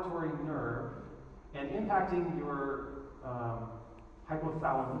the auditory nerve and impacting your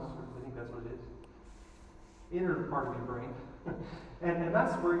hypothalamus, or I think that's what it is, inner part of your brain. and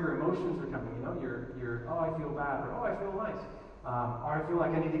that's where your emotions are coming. Your oh, I feel bad, or oh, I feel nice, or I feel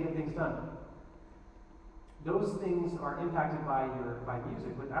like I need to get things done. Those things are impacted by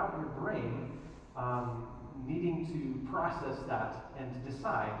music without your brain needing to process that and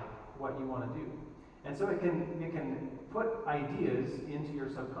decide what you want to do. And so it can put ideas into your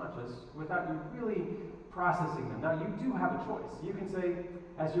subconscious without you really processing them. Now, you do have a choice. You can say,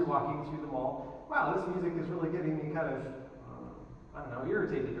 as you're walking through the mall, wow, this music is really getting me kind of,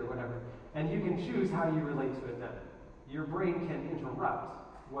 irritated or whatever. And you can choose how you relate to it then. Your brain can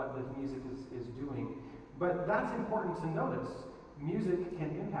interrupt what the music is doing. But that's important to notice. Music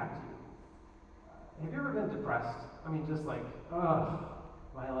can impact you. Have you ever been depressed? Just like,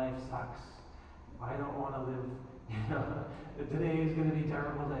 my life sucks. I don't want to live. Today is going to be a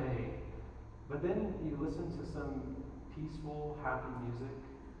terrible day. But then you listen to some peaceful, happy music,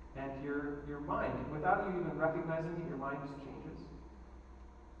 and your mind, without you even recognizing it, your mind just changes.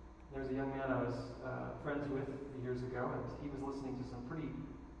 There's a young man I was friends with years ago, and he was listening to some pretty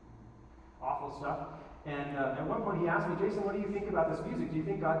awful stuff. And at one point he asked me, Jason, what do you think about this music? Do you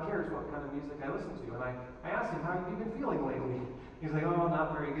think God cares what kind of music I listen to? And I asked him, how have you been feeling lately? He's like, oh,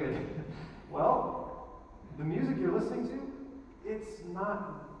 not very good. Well, the music you're listening to, it's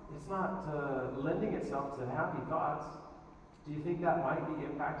not lending itself to happy thoughts. Do you think that might be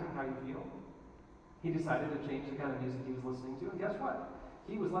impacting how you feel? He decided to change the kind of music he was listening to, and guess what?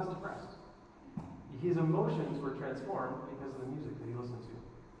 He was less depressed. His emotions were transformed because of the music that he listened to.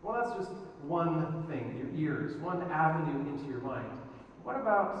 Well, that's just one thing, your ears, one avenue into your mind. What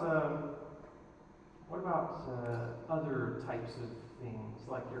about other types of things,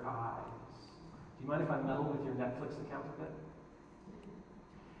 like your eyes? Do you mind if I meddle with your Netflix account a bit?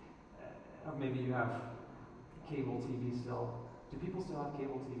 Maybe you have cable TV still. Do people still have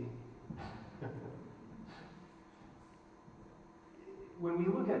cable TV? When we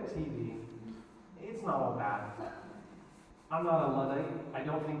look at TV, it's not all bad. I'm not a Luddite. I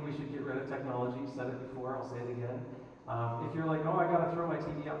don't think we should get rid of technology. Said it before, I'll say it again. If you're like, oh, I got to throw my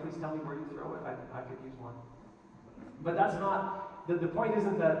TV out, please tell me where you throw it. I could use one. But that's not, the point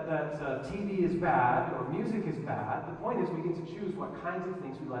isn't that TV is bad or music is bad. The point is we get to choose what kinds of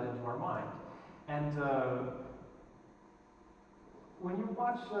things we let into our mind. And when you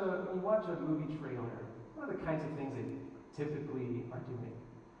watch a movie trailer, what are the kinds of things they typically are doing?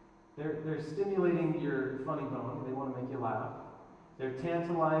 They're stimulating your funny bone. They want to make you laugh. They're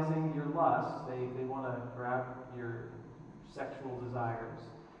tantalizing your lust. They want to grab your sexual desires.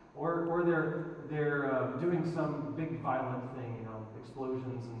 Or they're doing some big violent thing,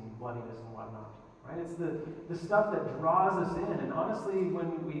 explosions and bloodiness and whatnot. Right? It's the stuff that draws us in. And honestly,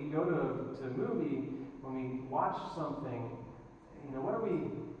 when we go to a movie, when we watch something, what are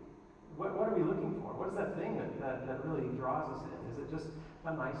we looking for? What is that thing that really draws us in? Is it just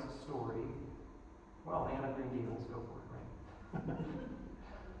a nice story? Well, Anne of Green Gables, go for it, right?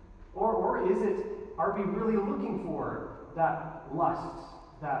 or are we really looking for that lust,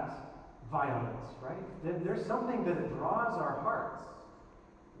 that violence, right? There's something that draws our hearts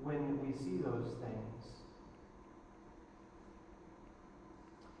when we see those things.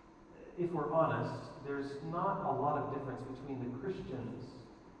 If we're honest, there's not a lot of difference between the Christians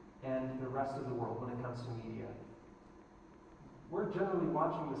and the rest of the world when it comes to media. We're generally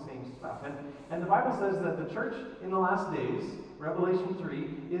watching the same stuff. And the Bible says that the church in the last days, Revelation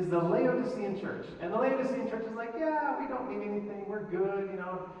 3, is the Laodicean church. And the Laodicean church is like, yeah, we don't need anything. We're good,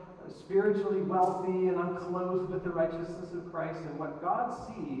 spiritually wealthy, and I'm clothed with the righteousness of Christ. And what God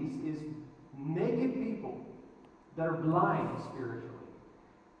sees is naked people that are blind spiritually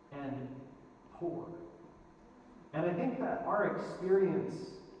and poor. And I think that our experience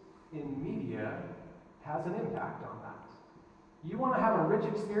in media has an impact on that. You want to have a rich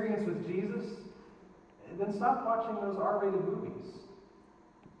experience with Jesus? Then stop watching those R-rated movies.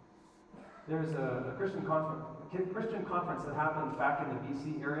 There's a Christian conference that happened back in the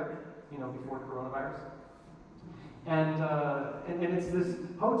BC area, before coronavirus. And it's this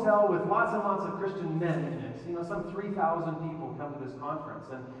hotel with lots and lots of Christian men in it. Some 3,000 people come to this conference.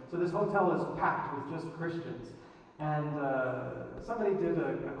 And so this hotel is packed with just Christians. And somebody did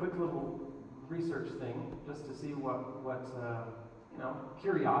a quick little research thing just to see what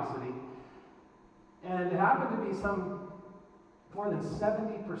curiosity. And it happened to be more than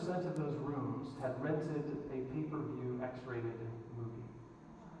 70% of those rooms had rented a pay-per-view X-rated movie.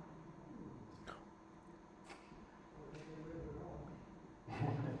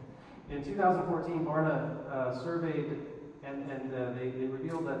 In 2014, Barna surveyed, and they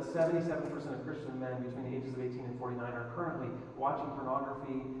revealed that 77% of Christian men between the ages of 18 and 49 are currently watching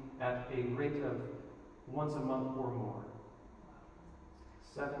pornography at a rate of once a month or more.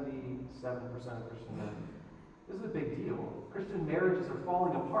 77% of Christian men. This is a big deal. Christian marriages are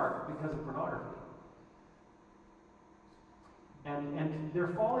falling apart because of pornography. And they're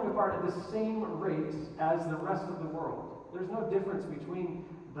falling apart at the same rate as the rest of the world. There's no difference between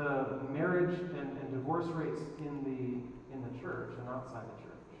the marriage and divorce rates in the church and outside the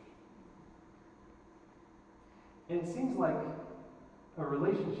church. And it seems like a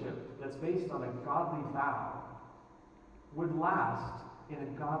relationship that's based on a godly vow would last in a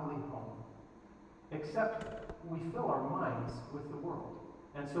godly home. Except we fill our minds with the world.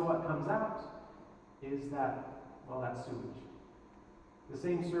 And so what comes out is that's sewage. The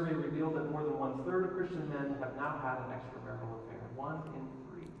same survey revealed that more than 1/3 of Christian men have now had an extramarital affair. 1 in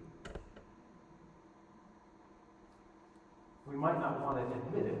 3. We might not want to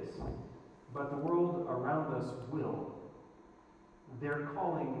admit it, but the world around us will. They're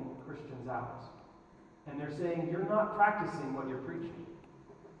calling Christians out. And they're saying, you're not practicing what you're preaching.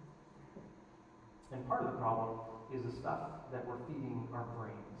 And part of the problem is the stuff that we're feeding our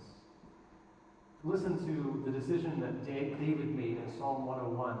brains. Listen to the decision that David made in Psalm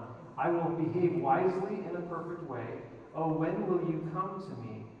 101. I will behave wisely in a perfect way. Oh, when will you come to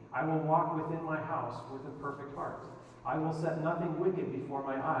me? I will walk within my house with a perfect heart. I will set nothing wicked before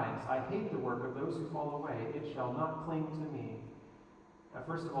my eyes. I hate the work of those who fall away. It shall not cling to me. Now,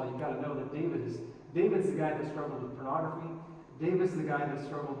 first of all, you've got to know that David's the guy that struggled with pornography. David's the guy that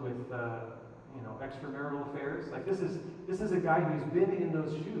struggled with extramarital affairs. Like this is a guy who's been in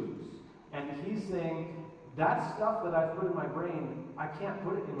those shoes. And he's saying, that stuff that I've put in my brain, I can't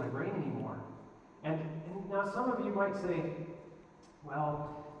put it in my brain anymore. And now some of you might say,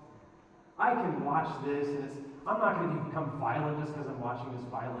 well, I can watch this, and I'm not going to become violent just because I'm watching this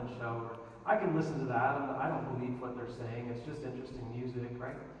violent show. Or I can listen to that, and I don't believe what they're saying. It's just interesting music,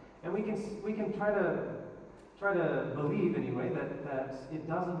 right? And we can try to believe anyway that it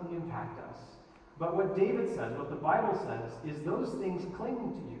doesn't impact us. But what David says, what the Bible says, is those things cling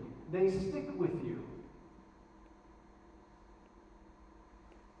to you. They stick with you.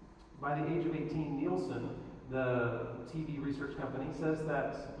 By the age of 18, Nielsen, the TV research company, says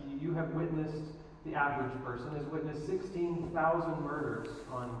that you have witnessed, the average person has witnessed 16,000 murders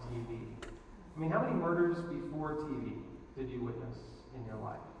on TV. I mean, how many murders before TV did you witness in your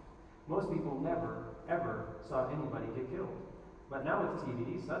life? Most people never, ever saw anybody get killed. But now with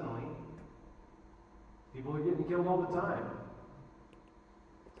TV, suddenly, people are getting killed all the time.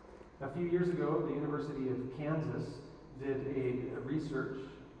 A few years ago, the University of Kansas did a research,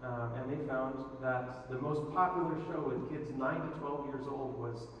 and they found that the most popular show with kids 9 to 12 years old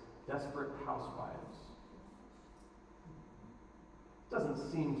was Desperate Housewives.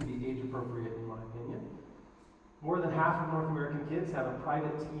 Doesn't seem to be age appropriate in my opinion. More than half of North American kids have a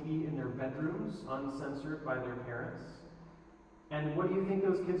private TV in their bedrooms, uncensored by their parents. And what do you think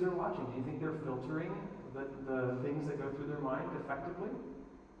those kids are watching? Do you think they're filtering the things that go through their mind effectively?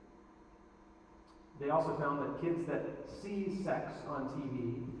 They also found that kids that see sex on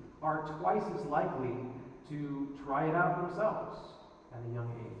TV are twice as likely to try it out themselves at a young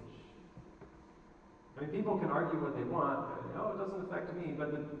age. I mean, people can argue what they want, it doesn't affect me,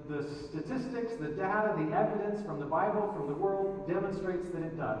 but the statistics, the data, the evidence from the Bible, from the world, demonstrates that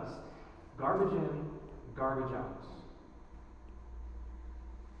it does. Garbage in, garbage out.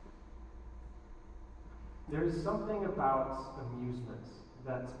 There's something about amusement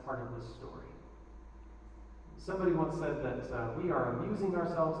that's part of this story. Somebody once said that we are amusing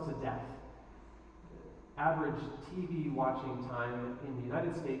ourselves to death. Average TV watching time in the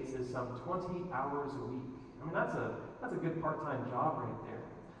United States is some 20 hours a week. I mean, that's a good part-time job right there.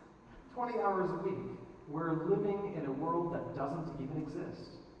 20 hours a week. We're living in a world that doesn't even exist.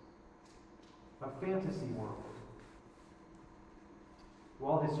 A fantasy world.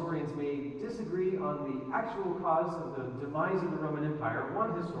 While historians may disagree on the actual cause of the demise of the Roman Empire,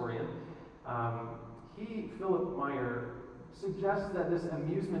 one historian, Philip Meyer, suggests that this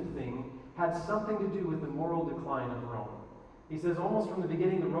amusement thing had something to do with the moral decline of Rome. He says almost from the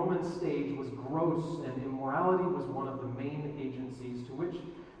beginning the Roman stage was gross and immorality was one of the main agencies to which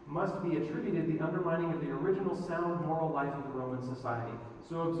must be attributed the undermining of the original sound moral life of the Roman society.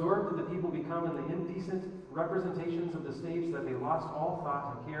 So absorbed did the people become in the indecent representations of the stage that they lost all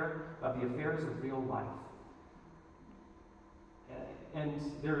thought and care of the affairs of real life. And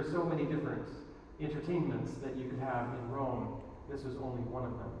there are so many different entertainments that you could have in Rome. This was only one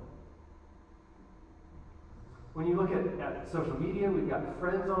of them. When you look at social media, we've got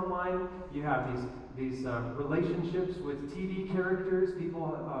friends online. You have these relationships with TV characters.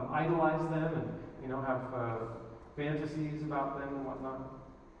 People idolize them and have fantasies about them and whatnot.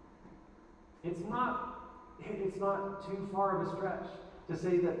 It's not too far of a stretch to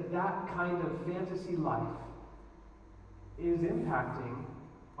say that kind of fantasy life is impacting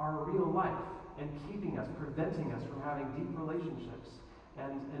our real life and keeping us, preventing us from having deep relationships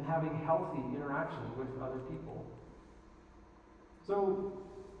and having healthy interaction with other people. So,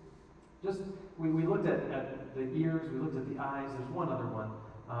 we looked at the ears, we looked at the eyes, there's one other one,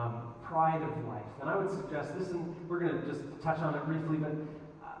 pride of life. And I would suggest this, and we're going to just touch on it briefly, but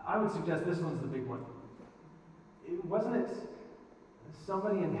I would suggest this one's the big one. Wasn't it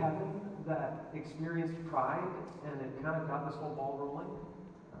somebody in heaven that experienced pride and it kind of got this whole ball rolling?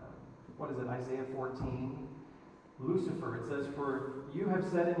 What is it, Isaiah 14? Lucifer, it says, "For you have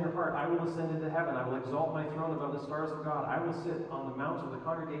said in your heart, I will ascend into heaven, I will exalt my throne above the stars of God, I will sit on the mount of the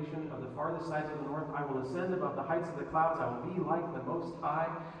congregation of the farthest sides of the north, I will ascend above the heights of the clouds, I will be like the Most High,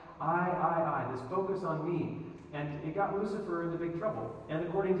 I, this focus on me." And it got Lucifer into big trouble. And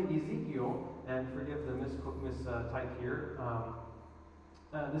according to Ezekiel, and forgive the mistype here,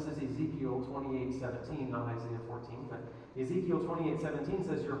 this is Ezekiel 28:17, not Isaiah 14, but Ezekiel 28:17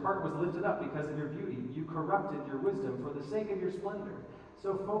 says, "Your heart was lifted up because of your beauty. You corrupted your wisdom for the sake of your splendor."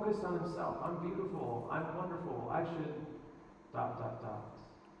 So focused on himself. I'm beautiful. I'm wonderful. I should ...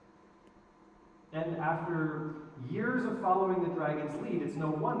 And after years of following the dragon's lead, it's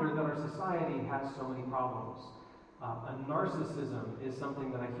no wonder that our society has so many problems. Narcissism is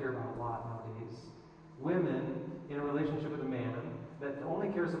something that I hear about a lot nowadays. Women in a relationship with a man that only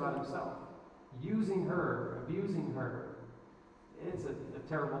cares about himself, using her, abusing her. It's a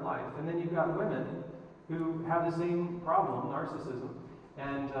terrible life. And then you've got women who have the same problem, narcissism,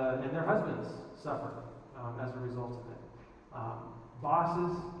 and their husbands suffer as a result of it.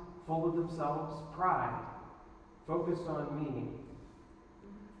 Bosses full of themselves, pride, focused on me.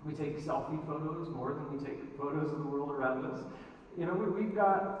 We take selfie photos more than we take photos of the world around us. We've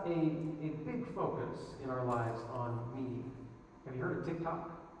got a big focus in our lives on me. Have you heard of TikTok?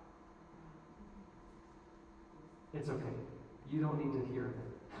 It's okay. You don't need to hear it.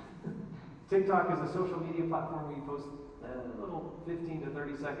 TikTok is a social media platform where you post little 15 to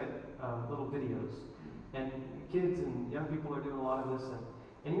 30 second little videos. And kids and young people are doing a lot of this.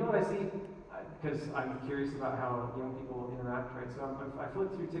 And you know what I see? Because I'm curious about how young people interact, right? So I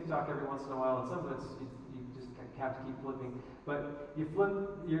flip through TikTok every once in a while, and some of it's you just have to keep flipping. But you flip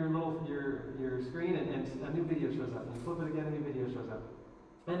your screen, and a new video shows up. And you flip it again, a new video shows up.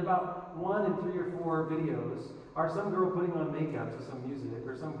 And about 1 in 3 or 4 videos are some girl putting on makeup to some music,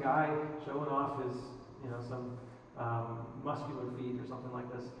 or some guy showing off his, some muscular feet or something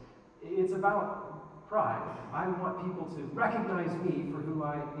like this. It's about pride. I want people to recognize me for who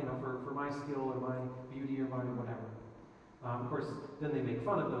for my skill or my beauty or my whatever. Of course, then they make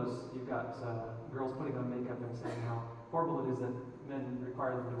fun of those. You've got girls putting on makeup and saying how horrible it is that men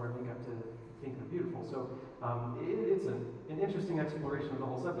require them to wear makeup to think they're beautiful. So it's an interesting exploration of the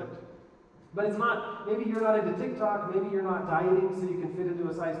whole subject. But it's not, maybe you're not into TikTok, maybe you're not dieting so you can fit into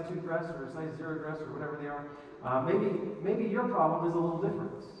a size 2 dress or a size 0 dress or whatever they are. Maybe your problem is a little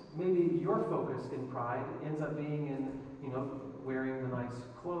different. Maybe your focus in pride ends up being in, wearing the nice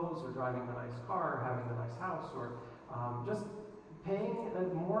clothes or driving the nice car or having the nice house or just paying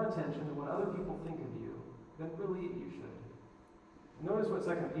more attention to what other people think of you than really you should. Notice what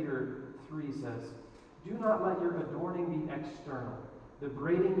 2 Peter 3 says. Do not let your adorning be external, the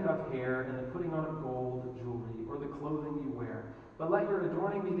braiding of hair and the putting on of gold jewelry or the clothing you wear, but let your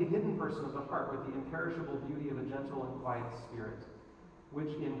adorning be the hidden person of the heart with the imperishable beauty of a gentle and quiet spirit,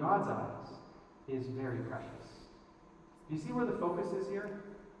 which in God's eyes is very precious. Do you see where the focus is here?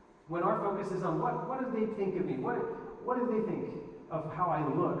 When our focus is on what do they think of me? What do they think of how I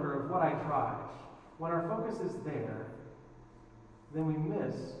look or of what I drive? When our focus is there, then we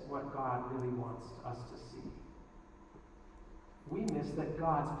miss what God really wants us to see. We miss that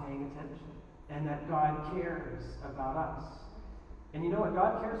God's paying attention and that God cares about us. And you know what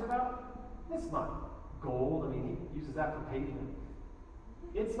God cares about? It's not gold. He uses that for pavement.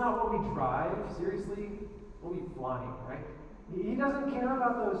 It's not what we drive. Seriously, we'll be flying, right? He doesn't care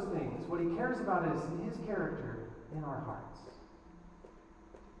about those things. What he cares about is his character in our hearts.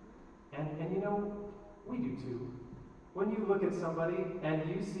 And we do too. When you look at somebody and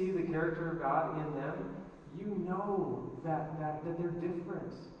you see the character of God in them, you know that they're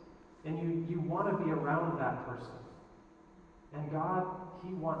different. And you want to be around that person. And God,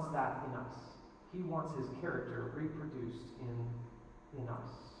 he wants that in us. He wants his character reproduced in us.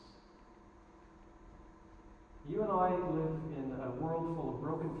 You and I live in a world full of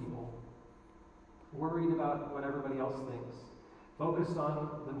broken people, worried about what everybody else thinks, focused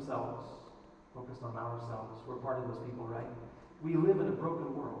on themselves, focused on ourselves. We're part of those people, right? We live in a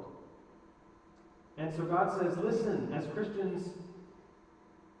broken world. And so God says, listen, as Christians,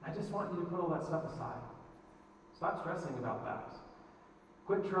 I just want you to put all that stuff aside. Stop stressing about that.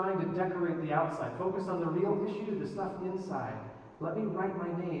 Quit trying to decorate the outside. Focus on the real issue, the stuff inside. Let me write my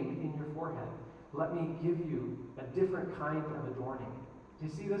name in your forehead. Let me give you a different kind of adorning. Do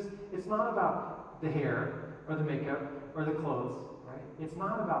you see this? It's not about the hair or the makeup or the clothes, right? It's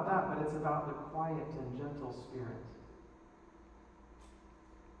not about that, but it's about the quiet and gentle spirit.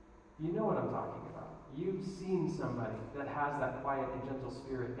 You know what I'm talking about. You've seen somebody that has that quiet and gentle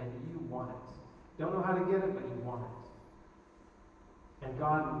spirit, and you want it. Don't know how to get it, but you want it. And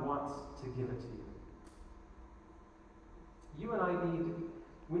God wants to give it to you. You and I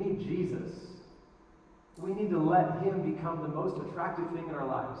need Jesus. We need to let him become the most attractive thing in our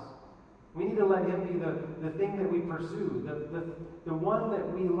lives. We need to let him be the thing that we pursue, the one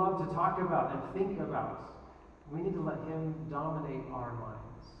that we love to talk about and think about. We need to let him dominate our minds.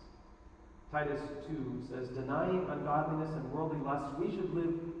 Titus 2 says, denying ungodliness and worldly lusts, we should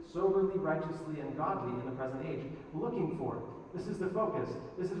live soberly, righteously, and godly in the present age, looking for, this is the focus,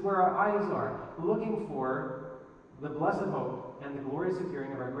 this is where our eyes are, looking for the blessed hope and the glorious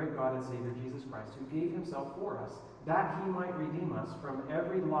appearing of our great God and Savior Jesus Christ, who gave himself for us, that he might redeem us from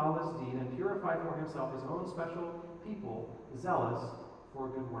every lawless deed and purify for himself his own special people, zealous for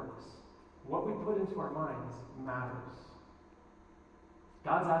good works. What we put into our minds matters.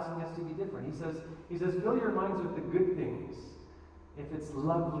 God's asking us to be different. He says, fill your minds with the good things. If it's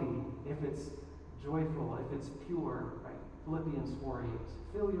lovely, if it's joyful, if it's pure, right? Philippians 4:8.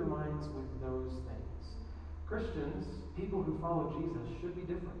 Fill your minds with those things. Christians, people who follow Jesus, should be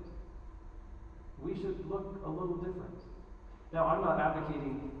different. We should look a little different. Now, I'm not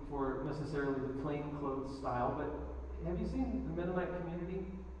advocating for necessarily the plain clothes style, but have you seen the Mennonite community?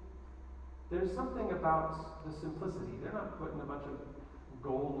 There's something about the simplicity. They're not putting a bunch of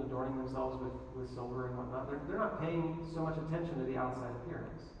gold and adorning themselves with silver and whatnot. They're not paying so much attention to the outside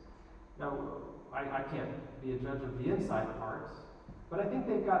appearance. Now, I can't be a judge of the inside parts, but I think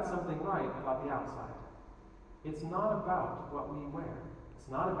they've got something right about the outside. It's not about what we wear. It's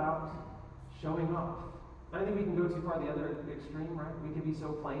not about showing off. I don't think we can go too far the other extreme, right? We can be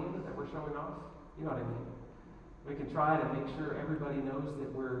so plain that we're showing off. You know what I mean? We can try to make sure everybody knows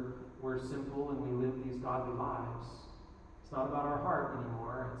that we're simple and we live these godly lives. It's not about our heart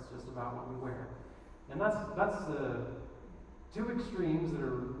anymore. It's just about what we wear. And that's Two extremes that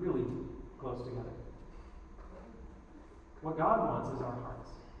are really close together. What God wants is our hearts.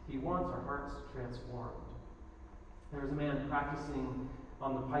 He wants our hearts transformed. There was a man practicing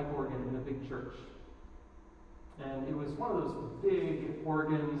on the pipe organ in a big church. And it was one of those big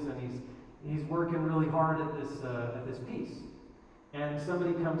organs, and he's working really hard at this piece. And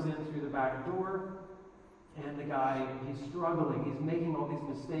somebody comes in through the back door, and the guy, he's struggling. He's making all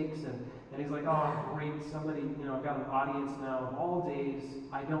these mistakes, and he's like, oh, great, somebody, I've got an audience now of all days.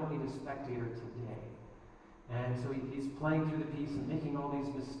 I don't need a spectator today. And so he's playing through the piece and making all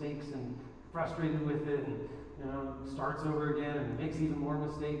these mistakes and frustrated with it, and starts over again and makes even more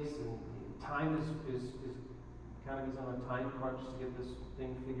mistakes, and time is kind of, he's on a time crunch to get this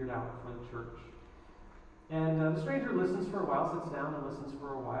thing figured out for the church. And the stranger listens for a while, sits down and listens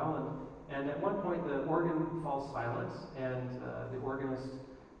for a while, and at one point the organ falls silent, and the organist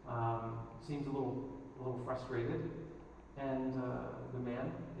seems a little frustrated, and the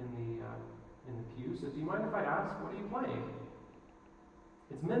man in the pew says, "Do you mind if I ask, what are you playing?"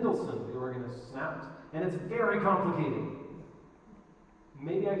 "It's Mendelssohn," the organist snapped, "and it's very complicated."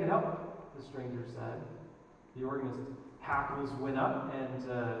 "Maybe I could help," the stranger said. The organist hackles went up, and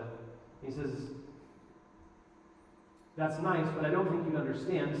he says, "That's nice, but I don't think you'd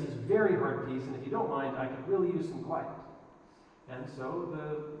understand. This is a very hard piece, and if you don't mind, I could really use some quiet." And so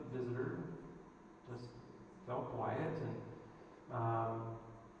the visitor just fell quiet, and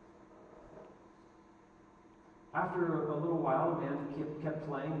after a little while, the man kept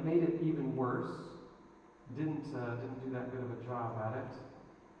playing, made it even worse, didn't do that good of a job at it,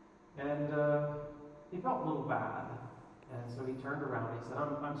 and he felt a little bad, and so he turned around and he said,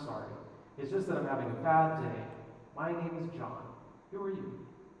 I'm sorry. It's just that I'm having a bad day. My name is John. Who are you?"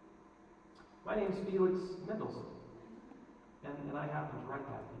 "My name is Felix Mendelssohn, and I happen to write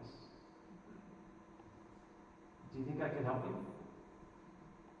that piece. Do you think I can help you?"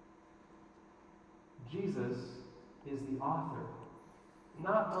 Jesus is the author,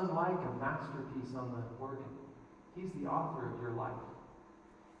 not unlike a masterpiece on the organ. He's the author of your life.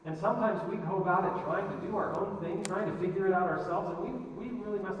 And sometimes we go about it trying to do our own thing, trying to figure it out ourselves, and we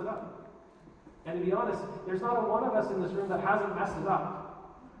really mess it up. And to be honest, there's not a one of us in this room that hasn't messed it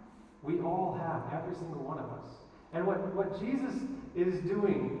up. We all have, every single one of us. And what Jesus is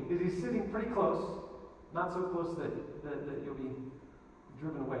doing is he's sitting pretty close, not so close that you'll be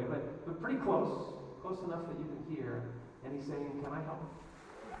driven away, but pretty close enough that you can hear, and he's saying, "Can I help?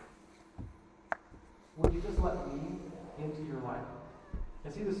 Would you just let me into your life?"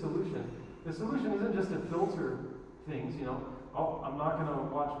 And see the solution. The solution isn't just to filter things, "Oh, I'm not going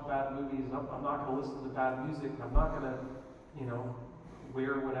to watch bad movies, I'm not going to listen to bad music, I'm not going to,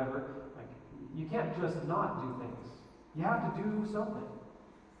 wear whatever." Like, you can't just not do things. You have to do something.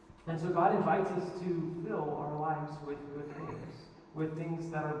 And so God invites us to fill our lives with good things, with things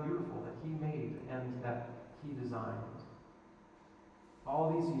that are beautiful, that He made and that He designed.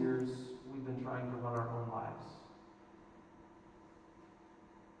 All these years, we've been trying to run our own lives.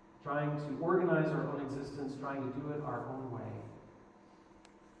 Trying to organize our own existence, trying to do it our own way.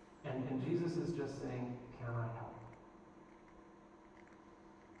 And Jesus is just saying, "Can I help?"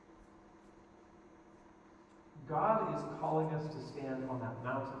 God is calling us to stand on that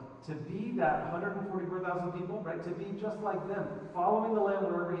mountain, to be that 144,000 people, right? To be just like them, following the Lamb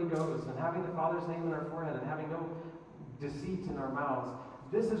wherever He goes, and having the Father's name in our forehead, and having no deceit in our mouths.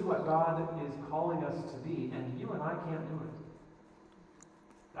 This is what God is calling us to be, and you and I can't do it.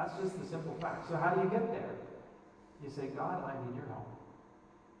 That's just the simple fact. So how do you get there? You say, "God, I need your help.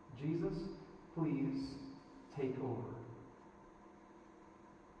 Jesus, please take over.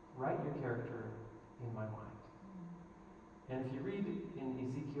 Write your character in my mind." And if you read in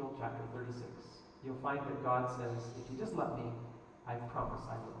Ezekiel chapter 36, you'll find that God says, "If you just let me, I promise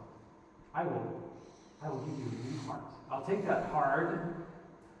I will. I will give you a new heart. I'll take that hard,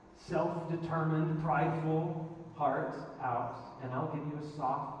 self-determined, prideful heart out, and I'll give you a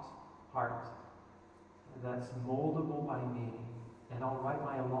soft heart that's moldable by me, and I'll write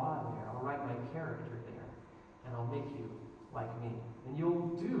my law there, I'll write my character there, and I'll make you like me. And you'll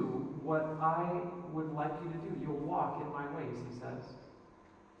do what I would like you to do. You'll walk in my ways," He says.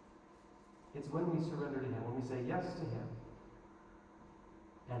 It's when we surrender to Him, when we say yes to Him,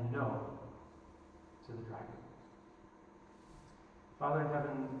 and no to the dragon. Father in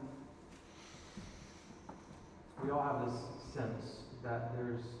heaven, we all have this sense that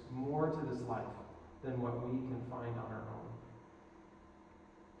there's more to this life than what we can find on our own.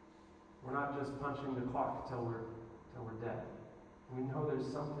 We're not just punching the clock till we're dead. We know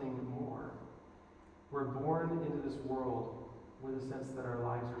there's something more. We're born into this world with a sense that our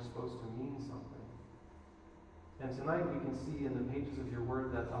lives are supposed to mean something. And tonight we can see in the pages of your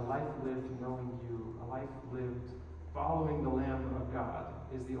word that a life lived knowing you, a life lived following the Lamb of God,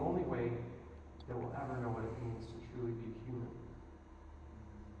 is the only way that we'll ever know what it means to truly be human.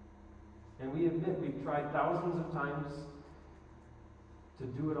 And we admit we've tried thousands of times to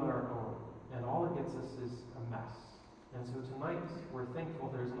do it on our own, and all it gets us is a mess. And so tonight we're thankful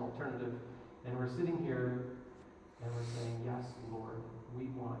there's an alternative, and we're sitting here and we're saying, yes, Lord, we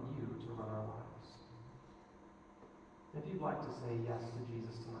want you to run our lives. If you'd like to say yes to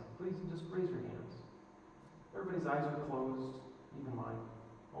Jesus tonight, please just raise your hands. Everybody's eyes are closed, even mine.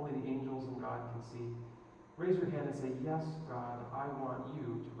 Only the angels and God can see. Raise your hand and say, yes, God, I want you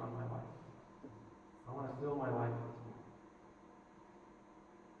to run my life. I want to fill my life with you.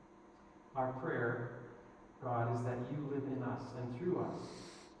 Our prayer, God, is that you live in us and through us.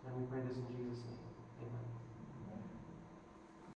 And we pray this in Jesus' name. Amen.